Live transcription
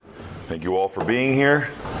Thank you all for being here.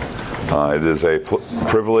 It is a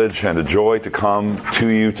privilege and a joy to come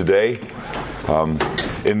to you today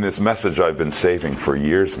in this message I've been saving for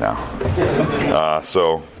years now.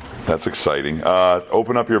 So that's exciting.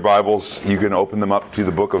 Open up your Bibles. You can open them up to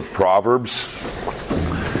the book of Proverbs.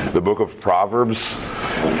 The book of Proverbs.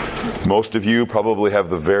 Most of you probably have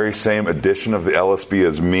the very same edition of the LSB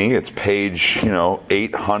as me. It's page,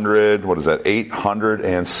 800,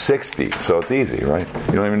 860. So it's easy, right?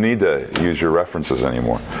 You don't even need to use your references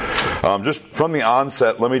anymore. Just from the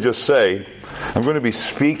onset, let me just say, I'm going to be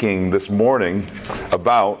speaking this morning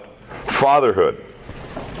about fatherhood.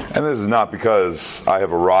 And this is not because I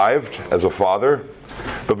have arrived as a father,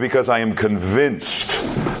 but because I am convinced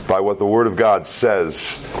by what the Word of God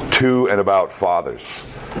says to and about fathers.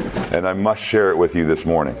 And I must share it with you this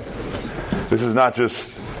morning. This is not just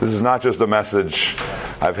a message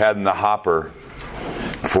I've had in the hopper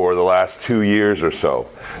for the last 2 years or so.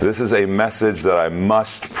 This is a message that I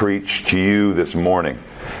must preach to you this morning,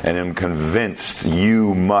 and am convinced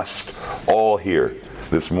you must all hear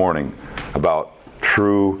this morning about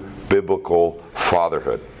true biblical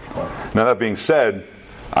fatherhood. Now, that being said,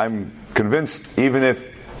 I'm convinced even if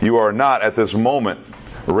you are not at this moment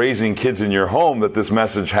raising kids in your home, that this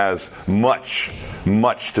message has much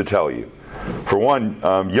to tell you. For one,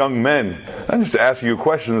 young men, I'm just to ask you a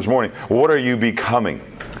question this morning. What are you becoming?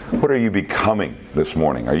 What are you becoming this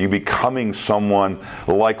morning? Are you becoming someone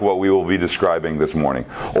like what we will be describing this morning?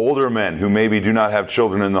 Older men who maybe do not have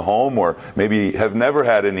children in the home, or maybe have never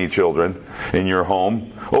had any children in your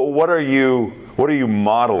home. What are you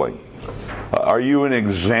modeling? Are you an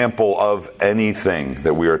example of anything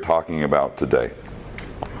that we are talking about today?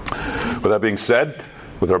 With that being said,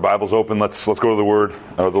 with our Bibles open, let's go to the Word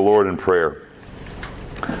of the Lord in prayer.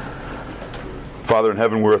 Father in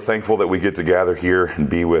heaven, we're thankful that we get to gather here and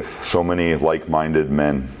be with so many like-minded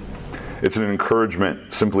men. It's an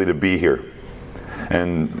encouragement simply to be here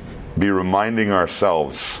and be reminding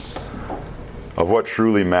ourselves of what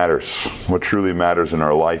truly matters in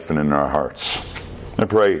our life and in our hearts. I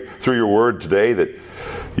pray through your Word today that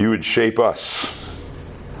you would shape us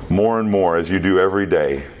more and more as you do every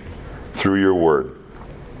day through your Word.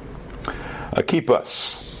 Keep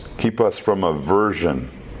us from a version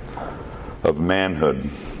of manhood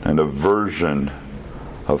and a version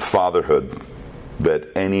of fatherhood that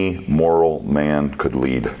any moral man could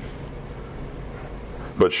lead.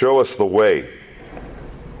 But show us the way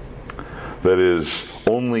that is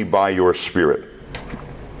only by your Spirit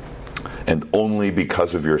and only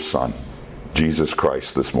because of your Son, Jesus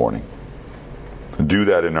Christ, this morning. Do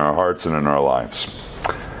that in our hearts and in our lives.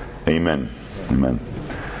 Amen. Amen.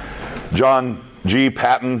 John G.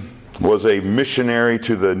 Patton was a missionary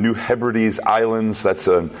to the New Hebrides Islands. That's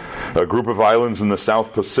a group of islands in the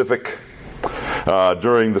South Pacific.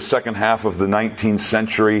 During the second half of the 19th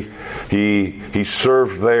century, he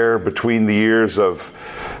served there between the years of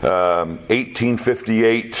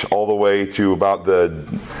 1858 all the way to about the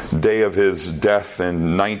day of his death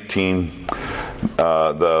in the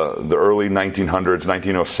early 1900s.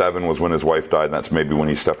 1907 was when his wife died, and that's maybe when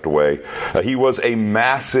he stepped away. He was a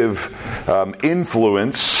massive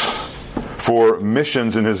influence for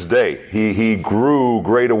missions in his day. He grew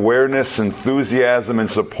great awareness, enthusiasm, and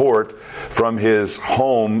support from his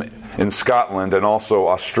home in Scotland and also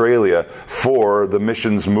Australia for the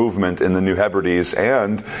missions movement in the New Hebrides,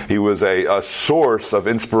 and he was a source of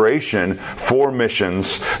inspiration for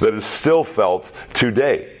missions that is still felt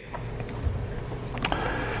today.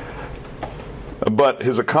 But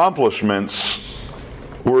his accomplishments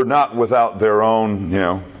were not without their own,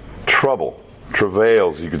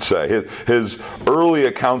 travails, you could say. His early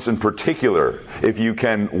accounts in particular, if you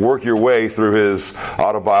can work your way through his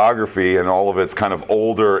autobiography and all of its kind of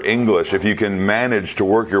older English, if you can manage to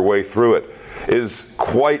work your way through it, is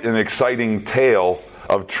quite an exciting tale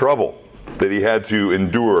of trouble that he had to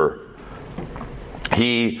endure.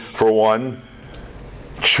 He, for one,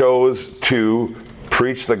 chose to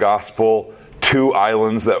preach the gospel to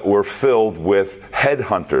islands that were filled with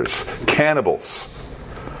headhunters, cannibals.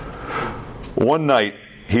 One night,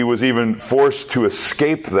 he was even forced to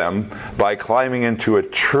escape them by climbing into a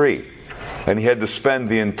tree. And he had to spend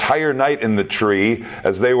the entire night in the tree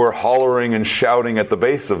as they were hollering and shouting at the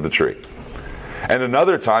base of the tree. And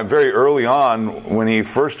another time, very early on, when he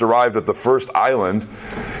first arrived at the first island,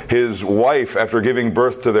 his wife, after giving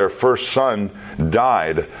birth to their first son,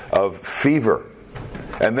 died of fever.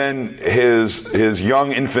 And then his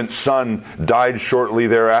young infant son died shortly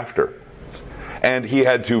thereafter. And he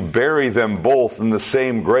had to bury them both in the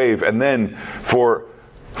same grave. And then for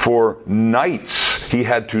nights, he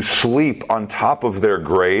had to sleep on top of their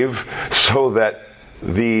grave so that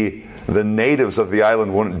the the natives of the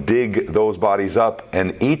island wouldn't dig those bodies up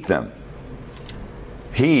and eat them.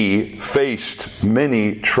 He faced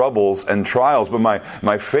many troubles and trials, but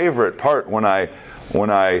my favorite part when I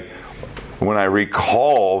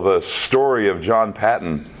recall the story of John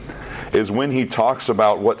Patton is when he talks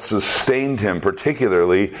about what sustained him,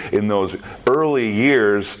 particularly in those early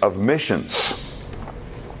years of missions.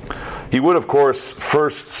 He would, of course,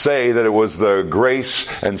 first say that it was the grace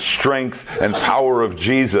and strength and power of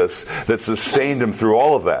Jesus that sustained him through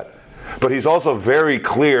all of that. But he's also very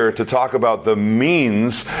clear to talk about the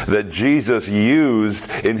means that Jesus used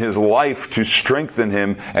in his life to strengthen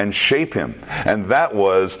him and shape him. And that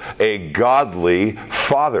was a godly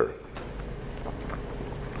father.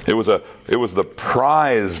 It was the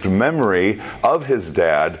prized memory of his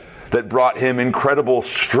dad that brought him incredible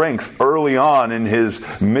strength early on in his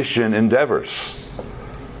mission endeavors.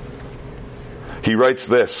 He writes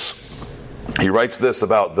this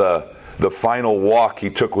about the final walk he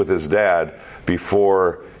took with his dad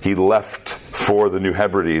before he left for the New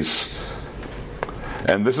Hebrides.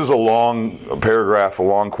 And this is a long paragraph, a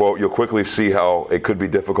long quote. You'll quickly see how it could be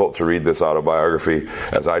difficult to read this autobiography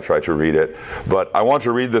as I try to read it. But I want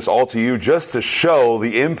to read this all to you just to show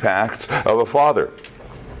the impact of a father.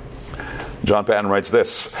 John Patton writes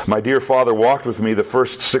this: "My dear father walked with me the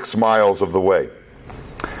first 6 miles of the way.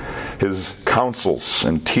 His counsels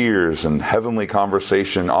and tears and heavenly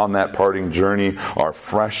conversation on that parting journey are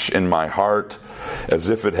fresh in my heart as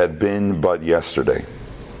if it had been but yesterday.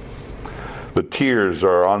 The tears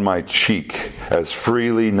are on my cheek as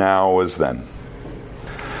freely now as then,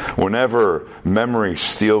 whenever memory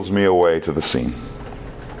steals me away to the scene.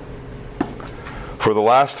 For the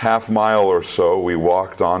last half mile or so, we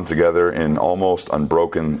walked on together in almost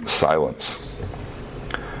unbroken silence.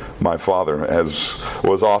 My father, as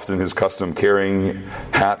was often his custom, carrying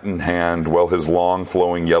hat in hand, while his long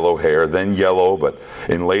flowing yellow hair, then yellow, but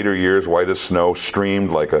in later years white as snow,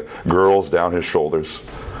 streamed like a girl's down his shoulders.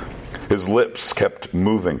 His lips kept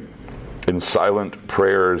moving in silent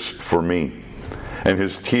prayers for me, and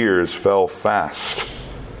his tears fell fast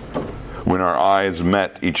when our eyes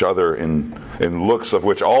met each other in looks of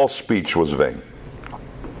which all speech was vain.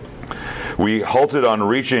 We halted on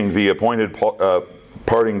reaching the appointed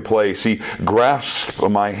parting place. He grasped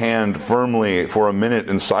my hand firmly for a minute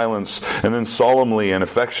in silence, and then solemnly and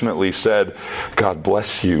affectionately said, 'God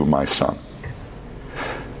bless you, my son.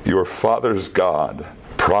 Your father's God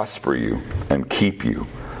prosper you and keep you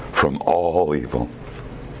from all evil.'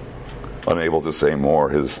 Unable to say more,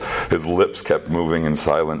 his lips kept moving in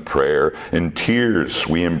silent prayer. In tears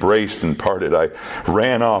we embraced and parted. I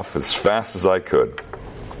ran off as fast as I could.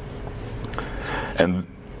 And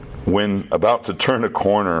when about to turn a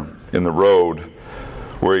corner in the road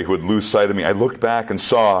where he would lose sight of me, I looked back and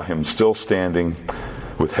saw him still standing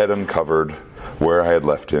with head uncovered where I had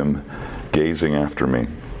left him, gazing after me.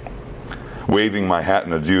 Waving my hat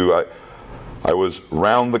in adieu, I was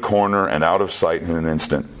round the corner and out of sight in an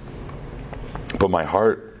instant. But my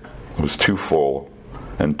heart was too full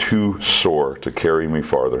and too sore to carry me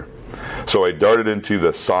farther. So I darted into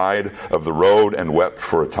the side of the road and wept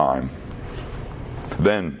for a time.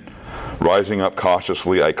 Then, rising up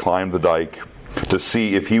cautiously, I climbed the dike to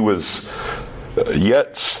see if he was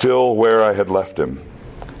yet still where I had left him.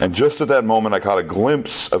 And just at that moment, I caught a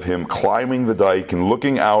glimpse of him climbing the dike and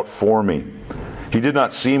looking out for me. He did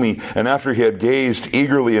not see me, and after he had gazed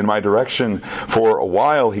eagerly in my direction for a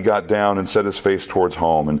while, he got down and set his face towards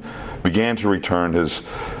home and began to return, his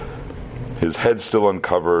head still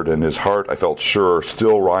uncovered and his heart, I felt sure,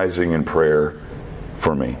 still rising in prayer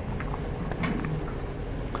for me.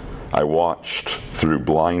 I watched through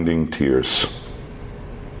blinding tears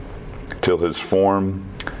till his form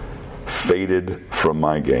faded from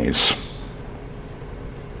my gaze,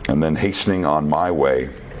 and then hastening on my way,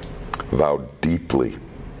 vowed deeply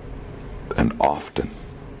and often,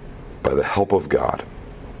 by the help of God,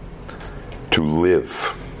 to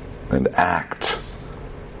live and act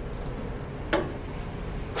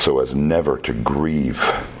so as never to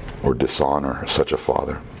grieve or dishonor such a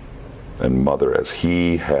father and mother as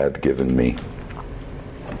he had given me.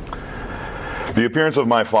 The appearance of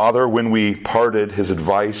my father when we parted, his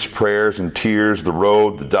advice, prayers, and tears, the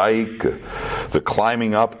road, the dike, the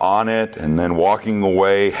climbing up on it, and then walking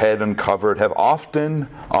away, head uncovered, have often,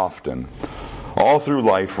 all through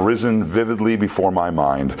life, risen vividly before my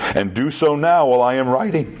mind, and do so now while I am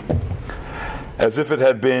writing, as if it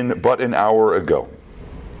had been but an hour ago.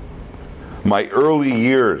 My early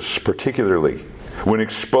years, particularly, when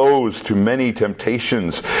exposed to many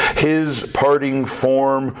temptations, his parting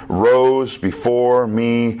form rose before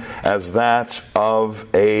me as that of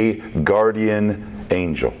a guardian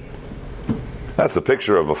angel. That's the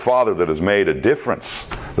picture of a father that has made a difference.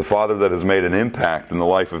 The father that has made an impact in the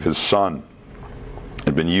life of his son.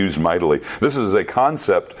 Had been used mightily. This is a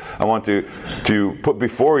concept I want to put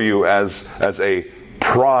before you as a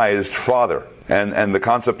prized father. And the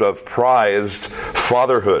concept of prized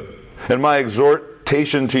fatherhood. And my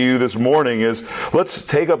exhortation to you this morning is, let's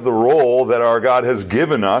take up the role that our God has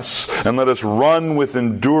given us and let us run with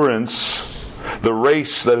endurance the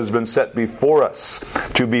race that has been set before us,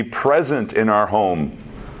 to be present in our home.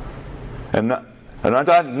 And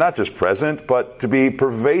not just present, but to be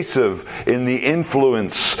pervasive in the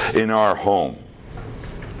influence in our home.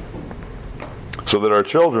 So that our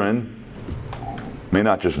children may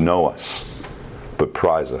not just know us, but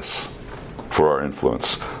prize us for our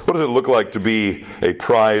influence. What does it look like to be a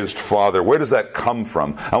prized father? Where does that come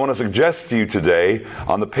from? I want to suggest to you today,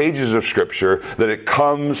 on the pages of Scripture, that it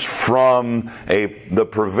comes from the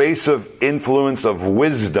pervasive influence of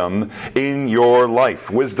wisdom in your life.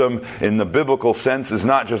 Wisdom, in the biblical sense, is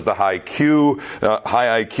not just the high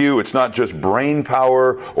IQ. It's not just brain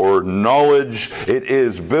power or knowledge. It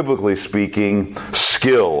is, biblically speaking,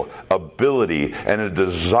 skill, ability, and a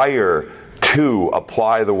desire to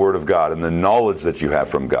apply the Word of God and the knowledge that you have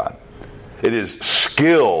from God. It is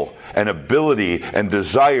skill and ability and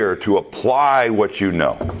desire to apply what you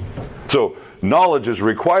know. So knowledge is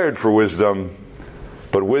required for wisdom,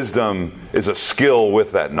 but wisdom is a skill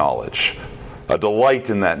with that knowledge, a delight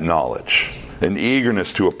in that knowledge, an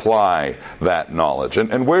eagerness to apply that knowledge.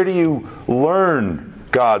 And where do you learn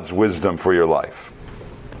God's wisdom for your life?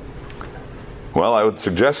 Well, I would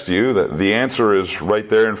suggest to you that the answer is right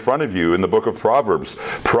there in front of you in the book of Proverbs.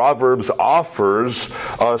 Proverbs offers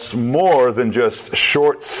us more than just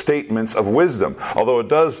short statements of wisdom, although it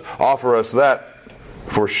does offer us that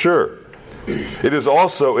for sure. It is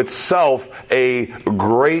also itself a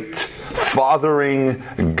great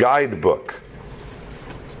fathering guidebook.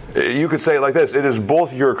 You could say it like this: it is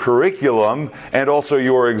both your curriculum and also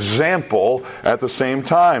your example at the same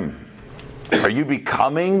time. Are you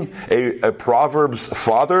becoming a Proverbs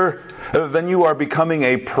father? Then you are becoming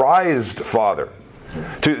a prized father.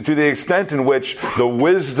 To the extent in which the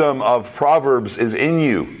wisdom of Proverbs is in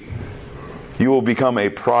you, you will become a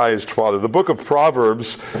prized father. The book of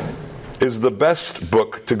Proverbs is the best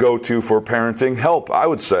book to go to for parenting help, I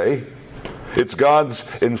would say. It's God's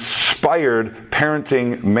inspired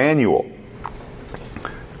parenting manual.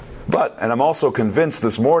 But, and I'm also convinced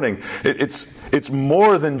this morning, it's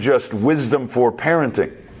more than just wisdom for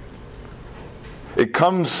parenting. It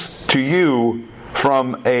comes to you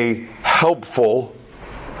from a helpful,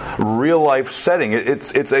 real-life setting.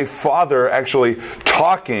 It's a father actually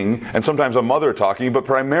talking, and sometimes a mother talking, but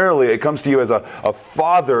primarily it comes to you as a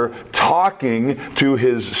father talking to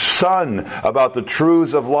his son about the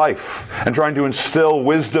truths of life and trying to instill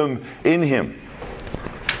wisdom in him.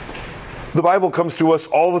 The Bible comes to us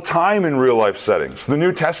all the time in real-life settings. The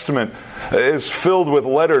New Testament is filled with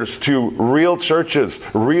letters to real churches,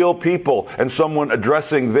 real people, and someone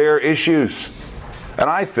addressing their issues. And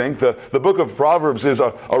I think the book of Proverbs is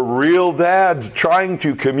a real dad trying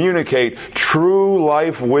to communicate true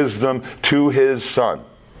life wisdom to his son.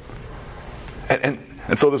 And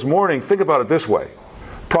so this morning, think about it this way.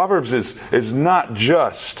 Proverbs is not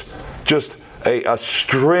just a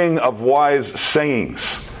string of wise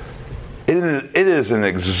sayings. It is an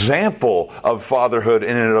example of fatherhood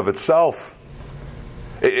in and of itself.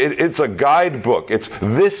 It's a guidebook.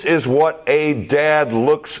 This is what a dad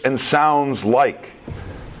looks and sounds like.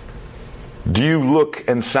 Do you look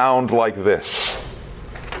and sound like this?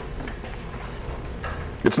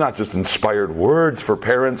 It's not just inspired words for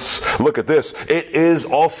parents. Look at this. It is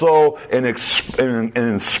also an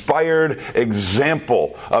inspired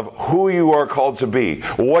example of who you are called to be,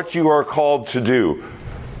 what you are called to do,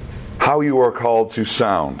 how you are called to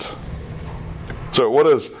sound. So what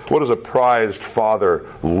does a prized father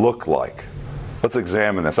look like? Let's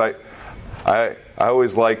examine this. I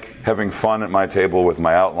always like having fun at my table with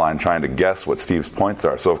my outline, trying to guess what Steve's points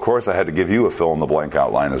are. So of course I had to give you a fill-in-the-blank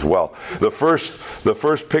outline as well. The first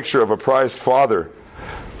picture of a prized father,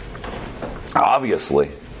 obviously,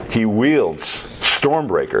 he wields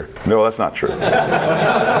Stormbreaker. No, that's not true.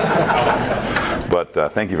 But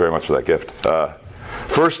thank you very much for that gift.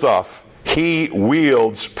 First off, he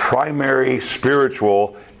wields primary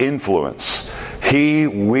spiritual influence. He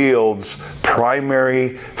wields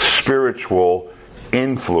primary spiritual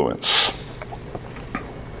influence.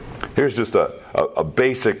 Here's just a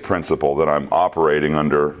basic principle that I'm operating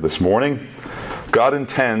under this morning. God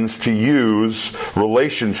intends to use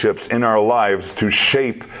relationships in our lives to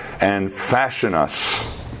shape and fashion us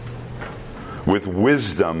with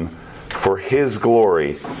wisdom for His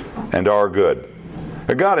glory and our good.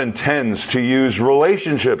 God intends to use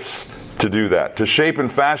relationships to do that, to shape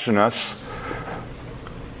and fashion us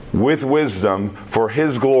with wisdom for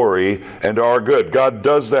His glory and our good. God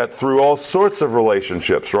does that through all sorts of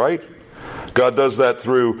relationships, right? God does that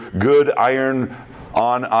through good iron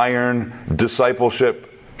on iron discipleship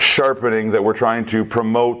sharpening that we're trying to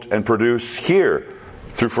promote and produce here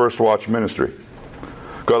through First Watch Ministry.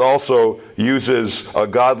 God also uses a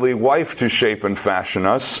godly wife to shape and fashion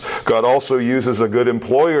us. God also uses a good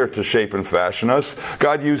employer to shape and fashion us.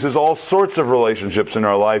 God uses all sorts of relationships in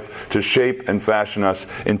our life to shape and fashion us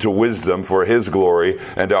into wisdom for His glory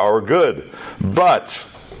and our good. But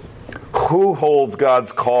who holds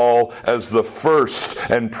God's call as the first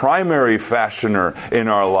and primary fashioner in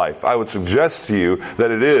our life? I would suggest to you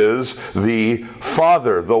that it is the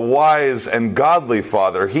Father, the wise and godly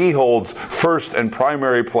Father. He holds first and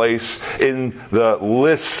primary place in the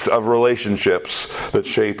list of relationships that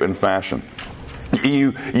shape and fashion.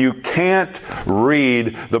 You can't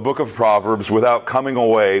read the book of Proverbs without coming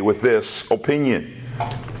away with this opinion.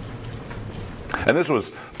 And this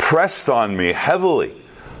was pressed on me heavily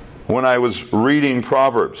when I was reading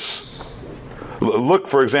Proverbs. Look,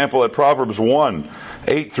 for example, at Proverbs 1,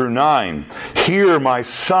 8 through 9. Hear, my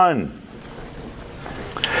son,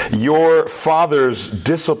 your father's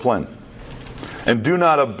discipline, and do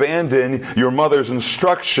not abandon your mother's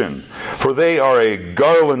instruction, for they are a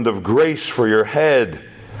garland of grace for your head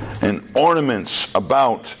and ornaments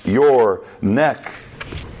about your neck.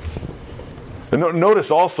 And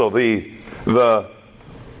notice also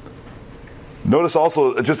Notice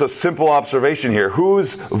also just a simple observation here.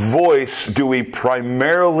 Whose voice do we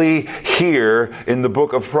primarily hear in the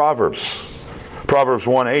book of Proverbs? Proverbs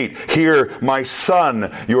 1:8, hear, my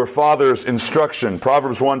son, your father's instruction.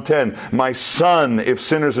 Proverbs 1:10, my son, if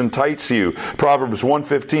sinners entice you. Proverbs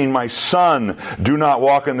 1:15, my son, do not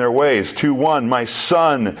walk in their ways. 2:1, my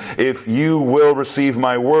son, if you will receive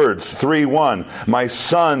my words. 3:1, my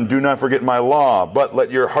son, do not forget my law, but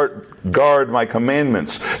let your heart guard my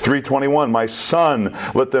commandments. 3:21, my son,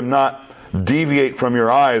 let them not deviate from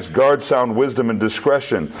your eyes. Guard sound wisdom and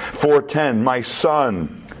discretion. 4:10, my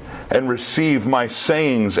son, and receive my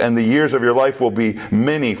sayings, and the years of your life will be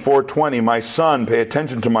many. 4:20, my son, pay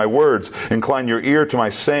attention to my words. Incline your ear to my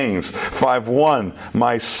sayings. 5:1,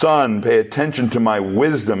 my son, pay attention to my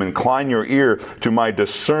wisdom. Incline your ear to my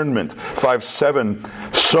discernment. 5:7,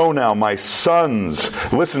 so now, my sons,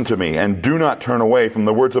 listen to me, and do not turn away from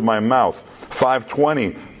the words of my mouth.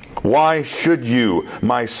 5:20, why should you,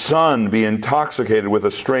 my son, be intoxicated with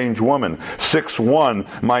a strange woman? 6:1,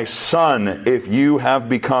 my son, if you have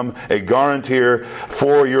become a guarantor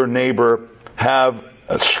for your neighbor, have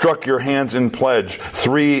struck your hands in pledge.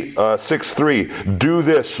 6:3, do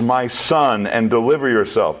this, my son, and deliver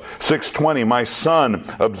yourself. 6:20, my son,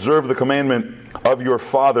 observe the commandment of your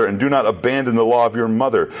father, and do not abandon the law of your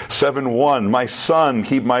mother. 7:1, my son,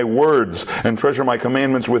 keep my words and treasure my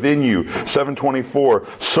commandments within you. 7:24,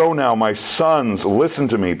 so now, my sons, listen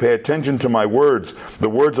to me, pay attention to my words, the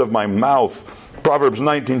words of my mouth. Proverbs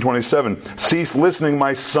 19:27, cease listening,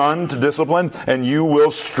 my son, to discipline, and you will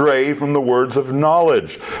stray from the words of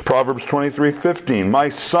knowledge. Proverbs 23:15, my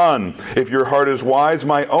son, if your heart is wise,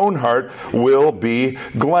 my own heart will be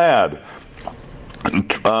glad.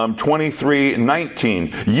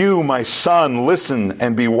 23:19, you, my son, listen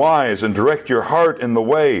and be wise and direct your heart in the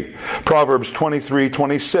way. Proverbs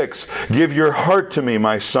 23:26, give your heart to me,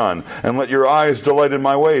 my son, and let your eyes delight in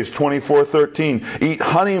my ways. 24:13, eat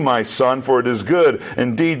honey, my son, for it is good.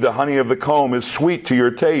 Indeed, the honey of the comb is sweet to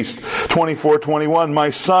your taste. 24:21,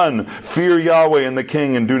 my son, fear Yahweh and the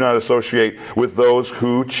king, and do not associate with those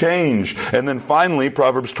who change. And then finally,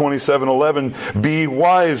 Proverbs 27:11, be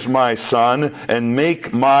wise, my son, and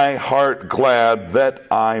make my heart glad, that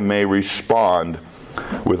I may respond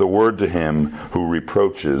with a word to him who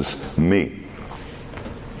reproaches me.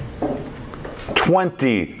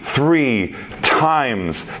 23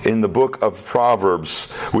 times in the book of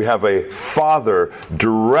Proverbs, we have a father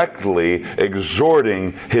directly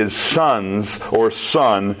exhorting his sons or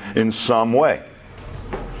son in some way.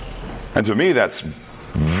 And to me, that's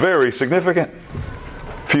very significant.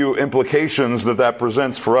 Few implications that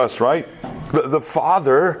presents for us, right? The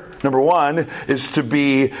father, number one, is to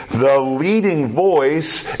be the leading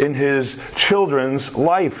voice in his children's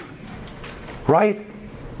life. Right?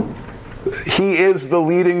 He is the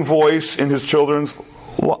leading voice in his children's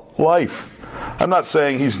life. I'm not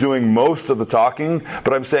saying he's doing most of the talking,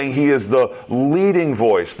 but I'm saying he is the leading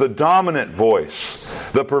voice, the dominant voice,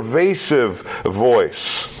 the pervasive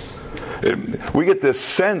voice. We get this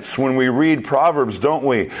sense when we read Proverbs, don't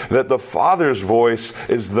we, that the father's voice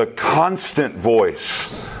is the constant voice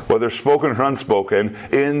whether spoken or unspoken,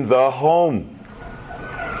 in the home.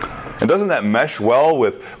 And doesn't that mesh well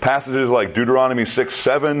with passages like Deuteronomy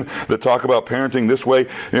 6:7 that talk about parenting this way?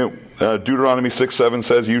 Deuteronomy 6:7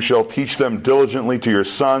 says, "You shall teach them diligently to your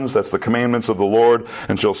sons," that's the commandments of the Lord,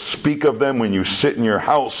 "and shall speak of them when you sit in your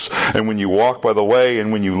house, and when you walk by the way,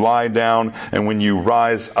 and when you lie down, and when you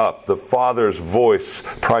rise up." The Father's voice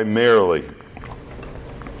primarily.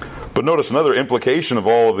 But notice another implication of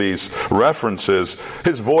all of these references.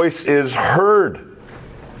 His voice is heard.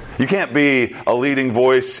 You can't be a leading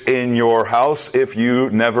voice in your house if you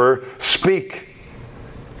never speak.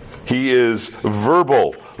 He is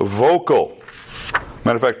verbal, vocal.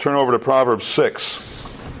 Matter of fact, turn over to Proverbs 6.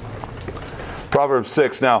 Proverbs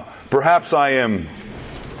 6. Now, perhaps I am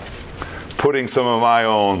putting some of my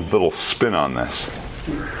own little spin on this.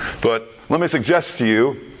 But let me suggest to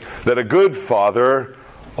you that a good father,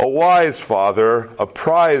 a wise father, a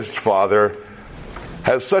prized father,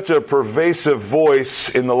 has such a pervasive voice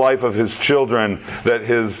in the life of his children that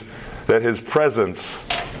his presence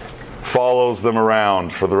follows them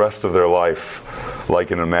around for the rest of their life like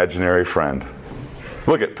an imaginary friend.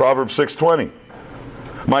 Look at Proverbs 6:20.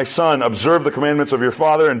 "My son, observe the commandments of your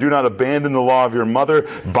father and do not abandon the law of your mother.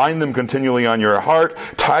 Bind them continually on your heart.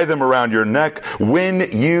 Tie them around your neck. When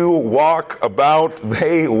you walk about,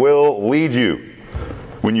 they will lead you.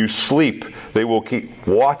 When you sleep, they will keep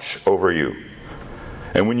watch over you.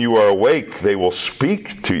 And when you are awake, they will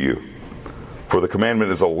speak to you. For the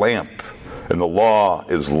commandment is a lamp, and the law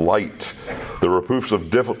is light. The reproofs of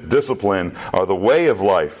discipline are the way of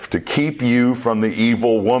life, to keep you from the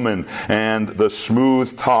evil woman and the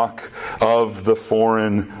smooth talk of the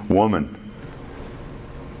foreign woman."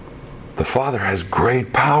 The Father has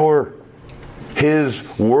great power. His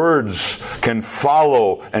words can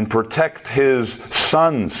follow and protect His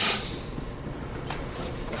sons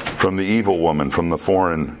from the evil woman, from the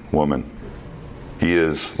foreign woman. He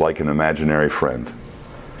is like an imaginary friend.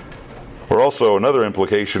 Or also another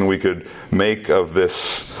implication we could make of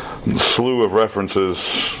this slew of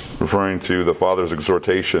references referring to the Father's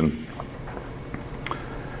exhortation.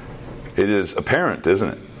 It is apparent, isn't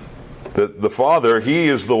it? That the Father, He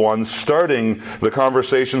is the one starting the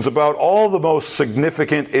conversations about all the most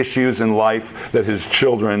significant issues in life that His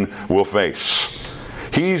children will face.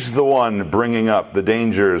 He's the one bringing up the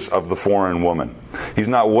dangers of the foreign woman. He's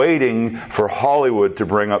not waiting for Hollywood to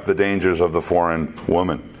bring up the dangers of the foreign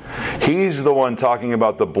woman. He's the one talking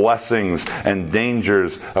about the blessings and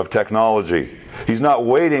dangers of technology. He's not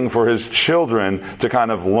waiting for his children to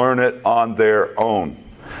kind of learn it on their own.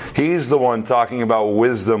 He's the one talking about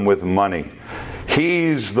wisdom with money.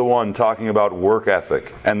 He's the one talking about work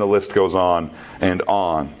ethic, and the list goes on and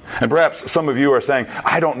on. And perhaps some of you are saying,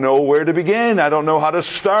 "I don't know where to begin. I don't know how to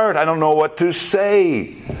start. I don't know what to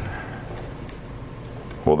say."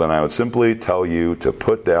 Well, then I would simply tell you to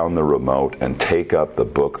put down the remote and take up the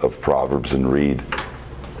book of Proverbs and read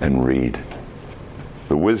and read.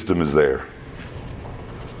 The wisdom is there.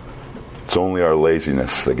 It's only our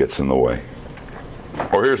laziness that gets in the way.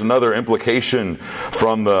 Or here's another implication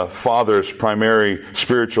from the Father's primary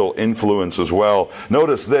spiritual influence as well.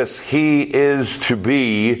 Notice this: He is to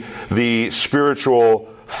be the spiritual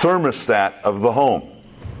thermostat of the home.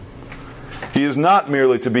 He is not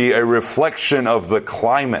merely to be a reflection of the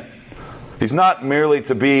climate. He's not merely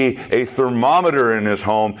to be a thermometer in his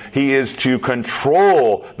home. He is to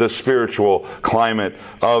control the spiritual climate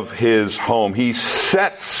of his home. He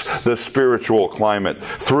sets the spiritual climate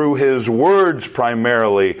through his words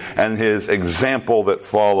primarily and his example that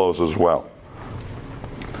follows as well.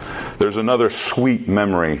 There's another sweet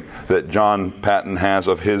memory that John Patton has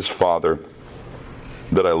of his father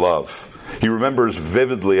that I love. He remembers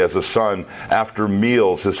vividly as a son, after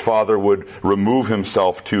meals, his father would remove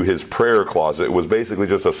himself to his prayer closet. It was basically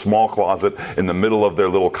just a small closet in the middle of their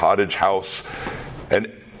little cottage house. And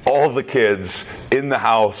all the kids in the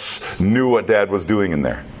house knew what Dad was doing in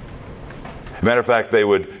there. Matter of fact, they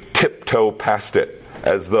would tiptoe past it,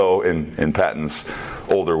 as though, in Patton's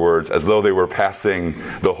older words, as though they were passing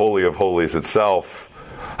the Holy of Holies itself.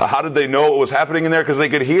 How did they know what was happening in there? Because they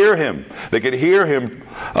could hear him. They could hear him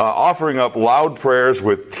offering up loud prayers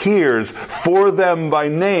with tears for them by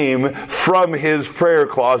name from his prayer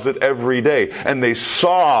closet every day. And they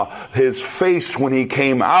saw his face when he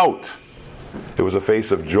came out. It was a face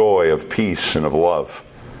of joy, of peace, and of love.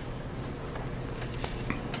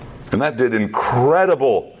 And that did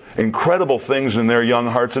incredible things in their young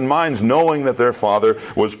hearts and minds, knowing that their father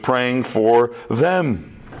was praying for them.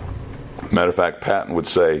 Matter of fact, Patton would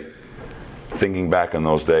say, thinking back on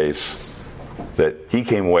those days, that he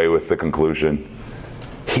came away with the conclusion,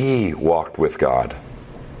 he walked with God.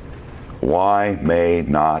 why may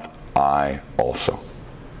not I also?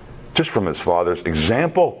 Just from his Father's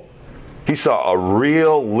example. He saw a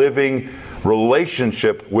real living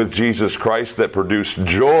relationship with Jesus Christ that produced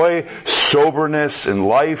joy, soberness in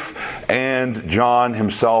life, and John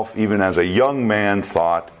himself, even as a young man,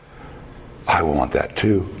 thought, I want that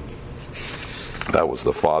too. That was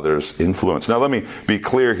the Father's influence. Now let me be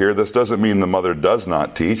clear here. This doesn't mean the mother does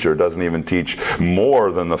not teach or doesn't even teach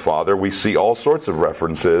more than the father. We see all sorts of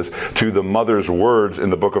references to the mother's words in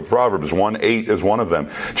the book of Proverbs. 1:8 is one of them.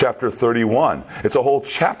 Chapter 31. It's a whole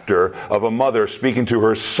chapter of a mother speaking to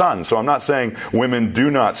her son. So I'm not saying women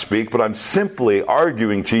do not speak, but I'm simply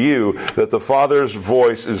arguing to you that the father's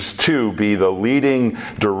voice is to be the leading,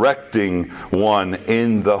 directing one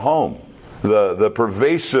in the home. The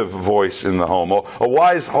pervasive voice in the home. A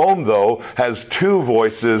wise home, though, has two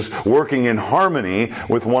voices working in harmony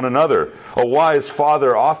with one another. A wise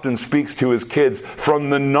father often speaks to his kids from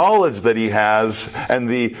the knowledge that he has and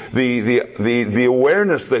the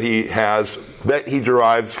awareness that he has, that he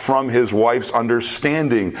derives from his wife's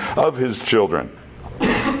understanding of his children.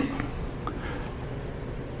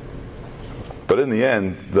 But in the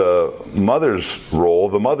end, the mother's role,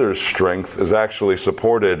 the mother's strength, is actually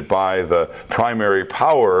supported by the primary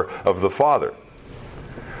power of the father.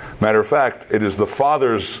 Matter of fact, it is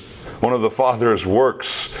one of the father's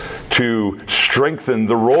works to strengthen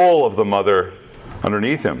the role of the mother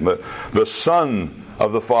underneath him. The son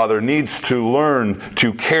of the father needs to learn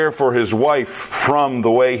to care for his wife from the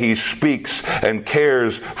way he speaks and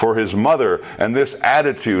cares for his mother. And this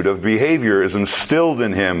attitude of behavior is instilled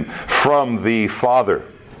in him from the father.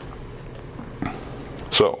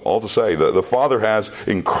 So, all to say, the father has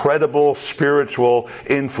incredible spiritual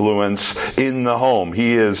influence in the home.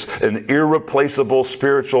 He is an irreplaceable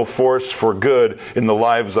spiritual force for good in the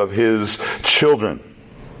lives of his children.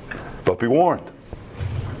 But be warned.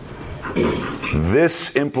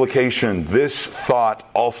 This implication, this thought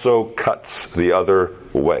also cuts the other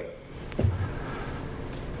way.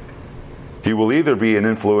 He will either be an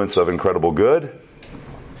influence of incredible good,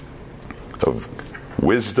 of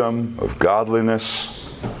wisdom, of godliness,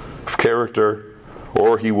 of character,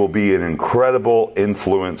 or he will be an incredible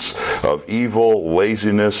influence of evil,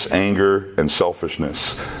 laziness, anger, and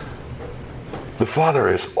selfishness. The Father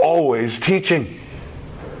is always teaching.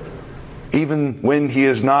 Even when he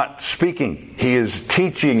is not speaking, he is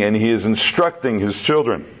teaching and he is instructing his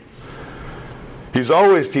children. He's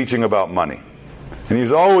always teaching about money. And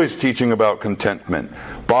he's always teaching about contentment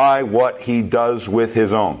by what he does with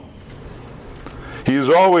his own. He is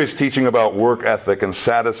always teaching about work ethic and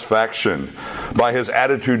satisfaction by his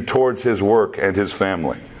attitude towards his work and his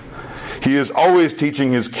family. He is always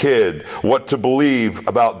teaching his kid what to believe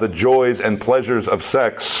about the joys and pleasures of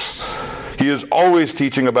sex. He is always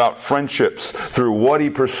teaching about friendships through what he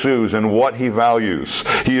pursues and what he values.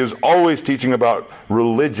 He is always teaching about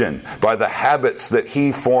religion by the habits that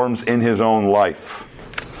he forms in his own life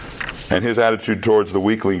and his attitude towards the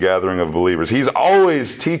weekly gathering of believers. He's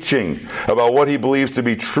always teaching about what he believes to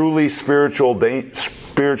be truly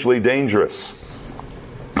spiritually dangerous.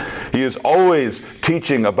 He is always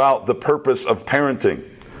teaching about the purpose of parenting.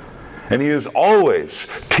 And he is always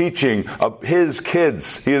teaching his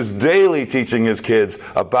kids, he is daily teaching his kids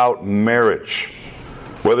about marriage.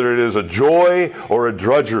 Whether it is a joy or a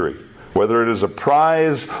drudgery, whether it is a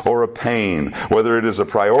prize or a pain, whether it is a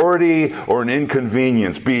priority or an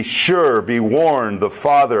inconvenience, be sure, be warned, the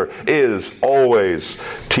Father is always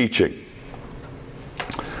teaching.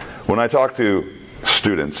 When I talk to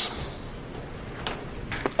students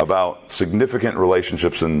about significant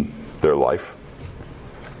relationships in their life,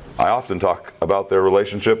 I often talk about their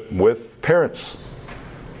relationship with parents,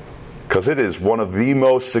 because it is one of the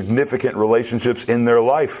most significant relationships in their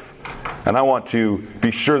life. And I want to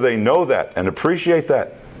be sure they know that and appreciate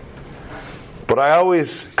that. But I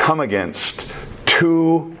always come against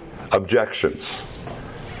two objections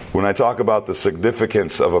when I talk about the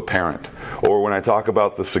significance of a parent or when I talk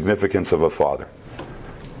about the significance of a father.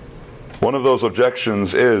 One of those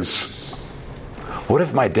objections is, what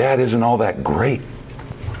if my dad isn't all that great?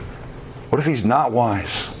 What if he's not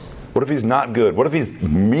wise? What if he's not good? What if he's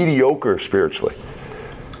mediocre spiritually?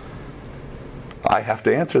 I have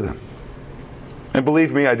to answer them. And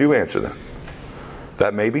believe me, I do answer them.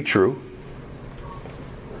 That may be true.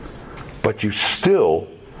 But you still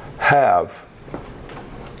have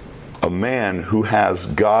a man who has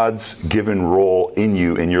God's given role in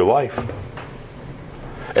you in your life.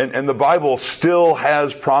 And the Bible still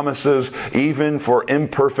has promises even for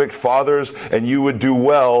imperfect fathers, and you would do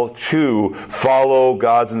well to follow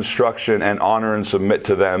God's instruction and honor and submit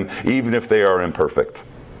to them, even if they are imperfect.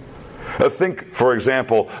 Think, for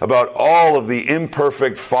example, about all of the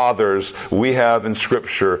imperfect fathers we have in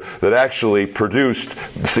Scripture that actually produced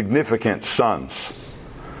significant sons.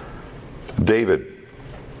 David,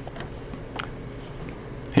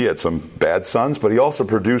 he had some bad sons, but he also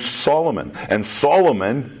produced Solomon. And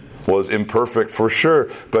Solomon was imperfect for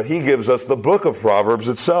sure, but he gives us the book of Proverbs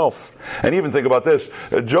itself. And even think about this,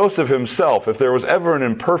 Joseph himself, if there was ever an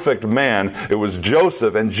imperfect man, it was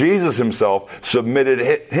Joseph, and Jesus himself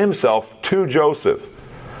submitted himself to Joseph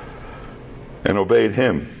and obeyed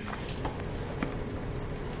him.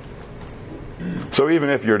 So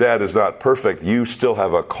even if your dad is not perfect, you still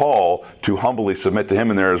have a call to humbly submit to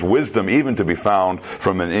him, and there is wisdom even to be found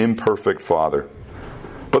from an imperfect father.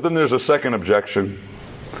 But then there's a second objection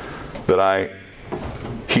that I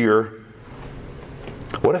hear.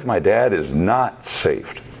 What if my dad is not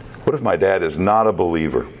saved? What if my dad is not a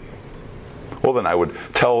believer? Well, then I would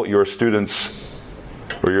tell your students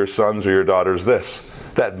or your sons or your daughters this.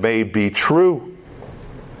 That may be true,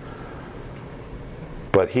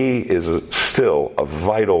 but he is still a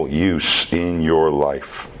vital use in your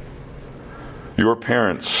life. Your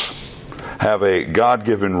parents have a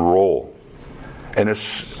God-given role, and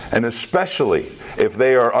especially if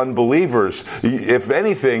they are unbelievers, if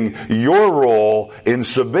anything, your role in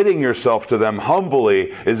submitting yourself to them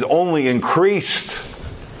humbly is only increased.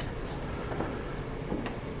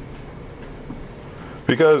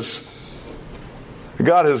 Because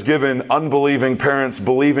God has given unbelieving parents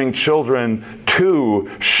believing children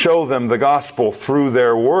to show them the gospel through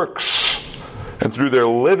their works and through their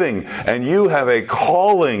living. And you have a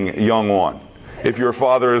calling, young one, if your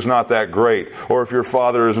father is not that great, or if your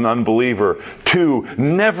father is an unbeliever, to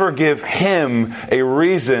never give him a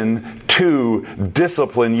reason to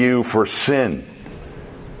discipline you for sin.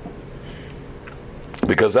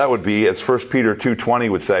 Because that would be, as 1 Peter 2:20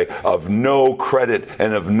 would say, of no credit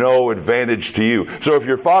and of no advantage to you. So if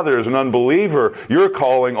your father is an unbeliever, your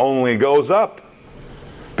calling only goes up.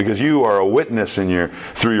 Because you are a witness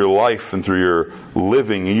through your life and through your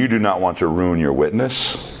living, and you do not want to ruin your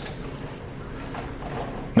witness.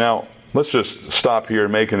 Now, let's just stop here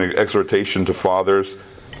and make an exhortation to fathers.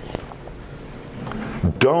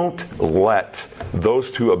 Don't let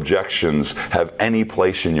those two objections have any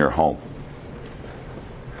place in your home.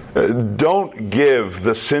 Don't give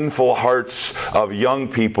the sinful hearts of young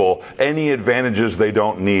people any advantages they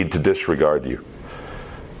don't need to disregard you.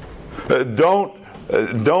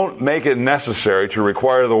 Don't make it necessary to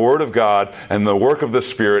require the Word of God and the work of the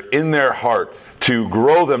Spirit in their heart to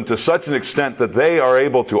grow them to such an extent that they are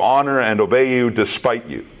able to honor and obey you despite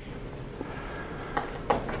you.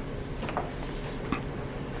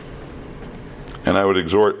 And I would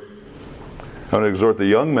exhort the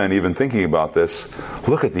young men even thinking about this,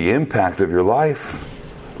 look at the impact of your life.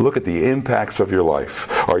 Look at the impacts of your life.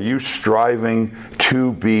 Are you striving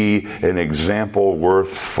to be an example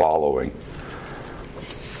worth following?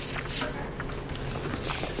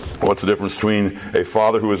 What's the difference between a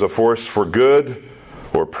father who is a force for good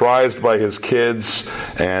or prized by his kids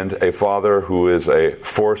and a father who is a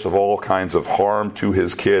force of all kinds of harm to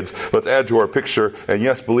his kids? Let's add to our picture, and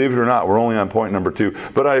yes, believe it or not, we're only on point number 2,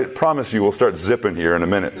 but I promise you we'll start zipping here in a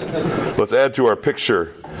minute. Let's add to our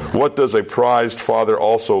picture, what does a prized father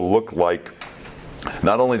also look like?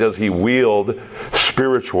 Not only does he wield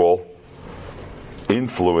spiritual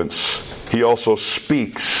influence, he also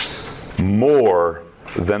speaks more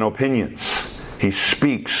than opinions. He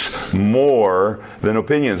speaks more than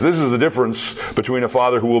opinions. This is the difference between a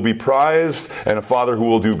father who will be prized and a father who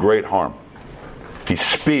will do great harm. He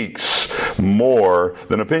speaks more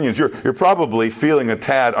than opinions. You're probably feeling a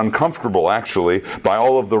tad uncomfortable, actually, by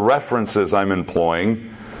all of the references I'm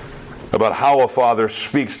employing about how a father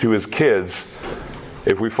speaks to his kids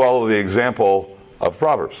if we follow the example of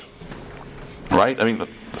Proverbs. Right? I mean,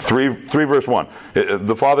 3 verse 1.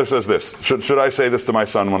 The father says this. Should I say this to my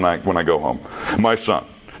son when I go home? My son,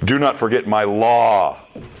 do not forget my law,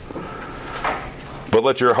 but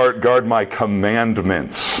let your heart guard my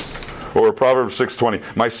commandments. Or Proverbs 6:20.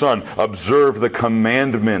 My son, observe the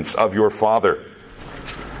commandments of your father,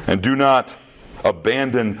 and do not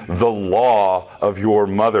abandon the law of your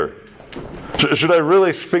mother. Should I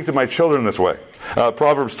really speak to my children this way?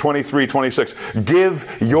 Proverbs 23:26. Give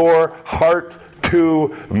your heart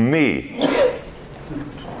to me,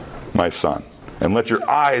 my son, and let your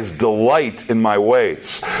eyes delight in my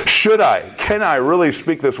ways. Can I really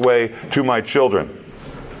speak this way to my children?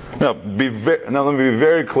 Now, let me be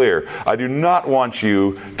very clear. I do not want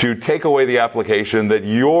you to take away the application that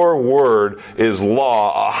your word is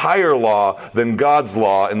law, a higher law than God's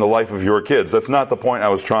law in the life of your kids. That's not the point I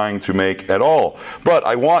was trying to make at all. But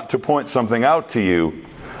I want to point something out to you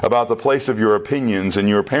about the place of your opinions in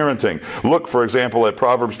your parenting. Look, for example, at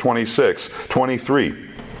Proverbs 26:23.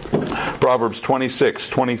 Proverbs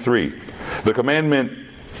 26:23. The commandment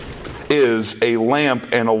is a lamp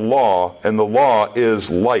and a law, and the law is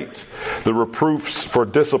light. The reproofs for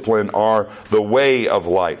discipline are the way of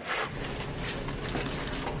life.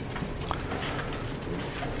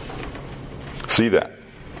 See that?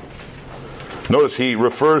 Notice he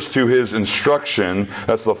refers to his instruction,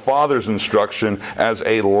 that's the Father's instruction, as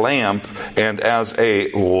a lamp and as a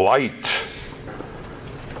light.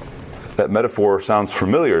 That metaphor sounds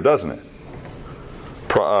familiar, doesn't it?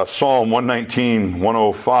 Psalm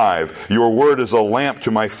 119:105, your word is a lamp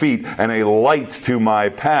to my feet and a light to my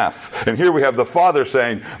path. And here we have the Father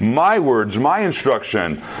saying, my words, my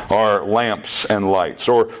instruction are lamps and lights.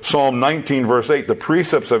 Or Psalm 19 verse 8, the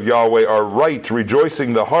precepts of Yahweh are right,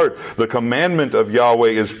 rejoicing the heart. The commandment of Yahweh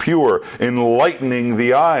is pure, enlightening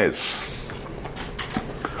the eyes.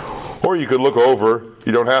 Or you could look over,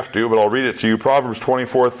 you don't have to, but I'll read it to you. Proverbs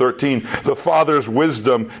 24:13. The Father's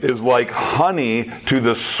wisdom is like honey to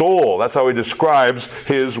the soul. That's how he describes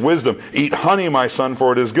his wisdom. Eat honey, my son,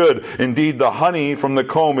 for it is good. Indeed, the honey from the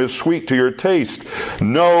comb is sweet to your taste.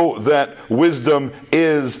 Know that wisdom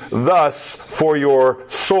is thus for your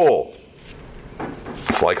soul.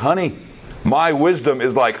 It's like honey. My wisdom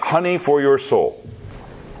is like honey for your soul.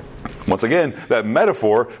 Once again, that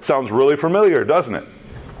metaphor sounds really familiar, doesn't it?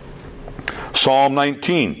 Psalm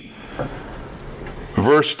 19,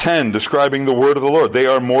 verse 10, describing the word of the Lord. They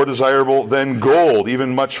are more desirable than gold,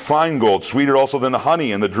 even much fine gold, sweeter also than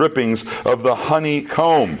honey and the drippings of the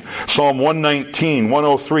honeycomb. Psalm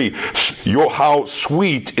 119:103, how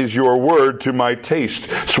sweet is your word to my taste,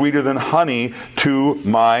 sweeter than honey to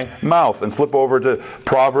my mouth. And flip over to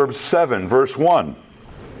Proverbs 7, verse 1.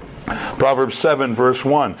 Proverbs 7 verse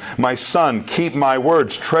 1. My son, keep my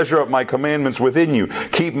words, treasure up my commandments within you.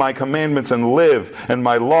 Keep my commandments and live, and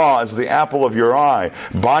my law as the apple of your eye.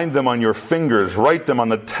 Bind them on your fingers, write them on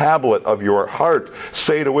the tablet of your heart.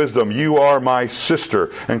 Say to wisdom, you are my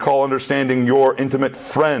sister, and call understanding your intimate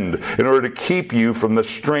friend, in order to keep you from the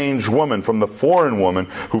strange woman, from the foreign woman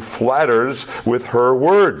who flatters with her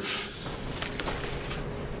words.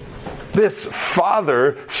 This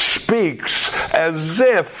Father speaks as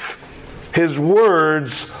if his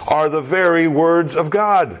words are the very words of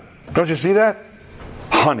God. Don't you see that?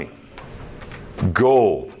 Honey,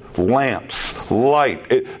 gold, lamps, light.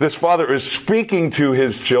 This Father is speaking to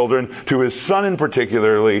his children, to his Son in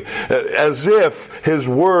particularly, as if his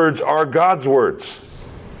words are God's words.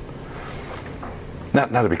 Now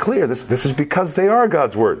to be clear, this is because they are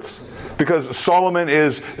God's words. Because Solomon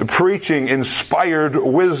is preaching inspired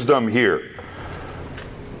wisdom here.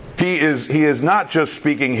 He is not just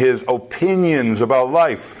speaking his opinions about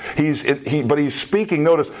life. But he's speaking,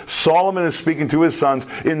 notice, Solomon is speaking to his sons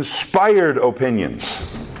inspired opinions.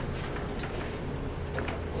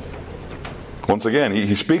 Once again,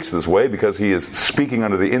 he speaks this way because he is speaking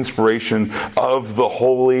under the inspiration of the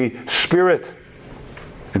Holy Spirit.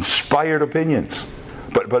 Inspired opinions.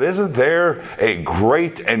 But isn't there a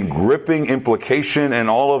great and gripping implication in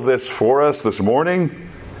all of this for us this morning?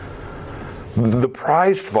 The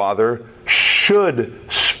prized Father should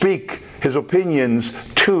speak his opinions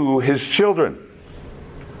to his children.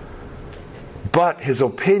 But his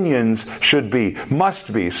opinions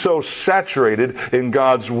must be so saturated in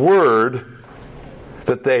God's Word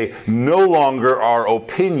that they no longer are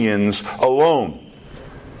opinions alone.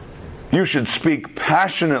 You should speak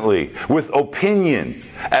passionately with opinion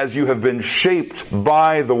as you have been shaped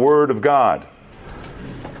by the Word of God.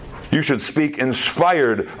 You should speak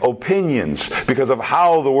inspired opinions because of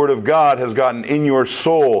how the Word of God has gotten in your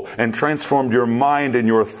soul and transformed your mind and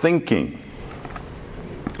your thinking.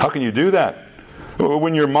 How can you do that?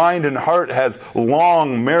 When your mind and heart has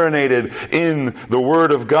long marinated in the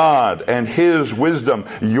Word of God and His wisdom,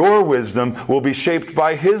 your wisdom will be shaped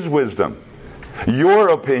by His wisdom. Your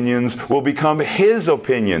opinions will become His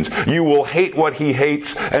opinions. You will hate what He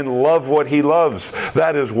hates and love what He loves.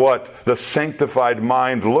 That is what the sanctified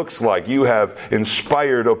mind looks like. You have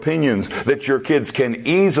inspired opinions that your kids can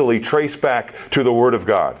easily trace back to the Word of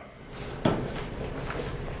God.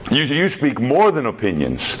 You speak more than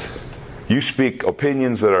opinions. You speak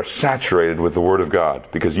opinions that are saturated with the Word of God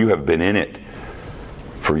because you have been in it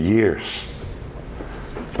for years.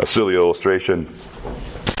 A silly illustration.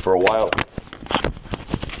 For a while,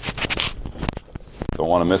 don't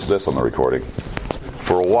want to miss this on the recording.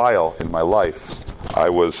 For a while in my life, I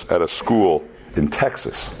was at a school in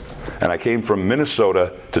Texas. And I came from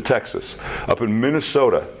Minnesota to Texas. Up in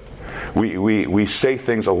Minnesota, we say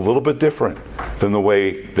things a little bit different than the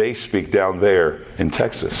way they speak down there in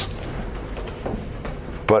Texas.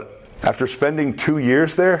 After spending 2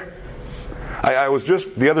 years there? I was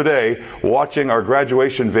just the other day watching our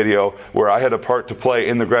graduation video where I had a part to play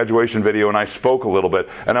in the graduation video, and I spoke a little bit,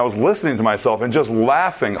 and I was listening to myself and just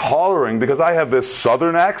laughing, hollering, because I have this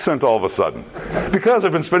southern accent all of a sudden. Because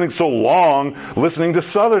I've been spending so long listening to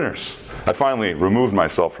southerners. I finally removed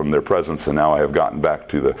myself from their presence, and now I have gotten back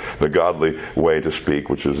to the godly way to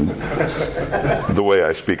speak, which is the way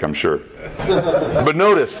I speak, I'm sure. But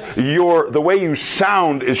notice, the way you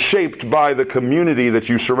sound is shaped by the community that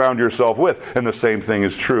you surround yourself with. And the same thing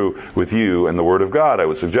is true with you and the Word of God. I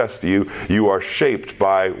would suggest to you, you are shaped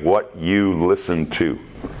by what you listen to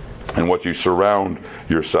and what you surround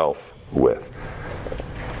yourself with.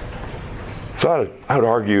 So I would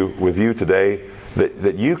argue with you today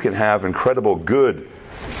that you can have incredible good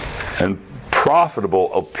and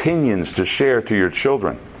profitable opinions to share to your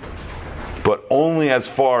children, but only as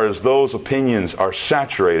far as those opinions are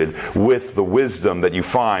saturated with the wisdom that you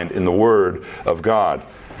find in the Word of God.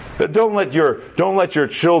 Don't let your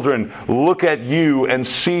children look at you and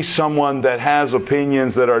see someone that has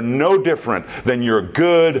opinions that are no different than your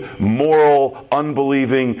good, moral,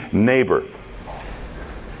 unbelieving neighbor.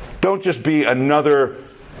 Don't just be another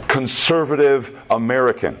conservative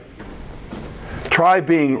American. Try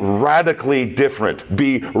being radically different.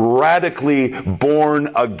 Be radically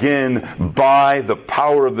born again by the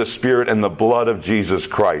power of the Spirit and the blood of Jesus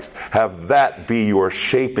Christ. Have that be your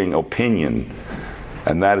shaping opinion.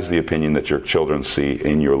 And that is the opinion that your children see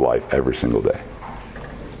in your life every single day.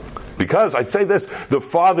 Because I'd say this, the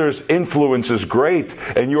Father's influence is great,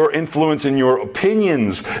 and your influence in your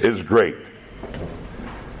opinions is great.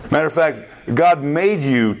 Matter of fact, God made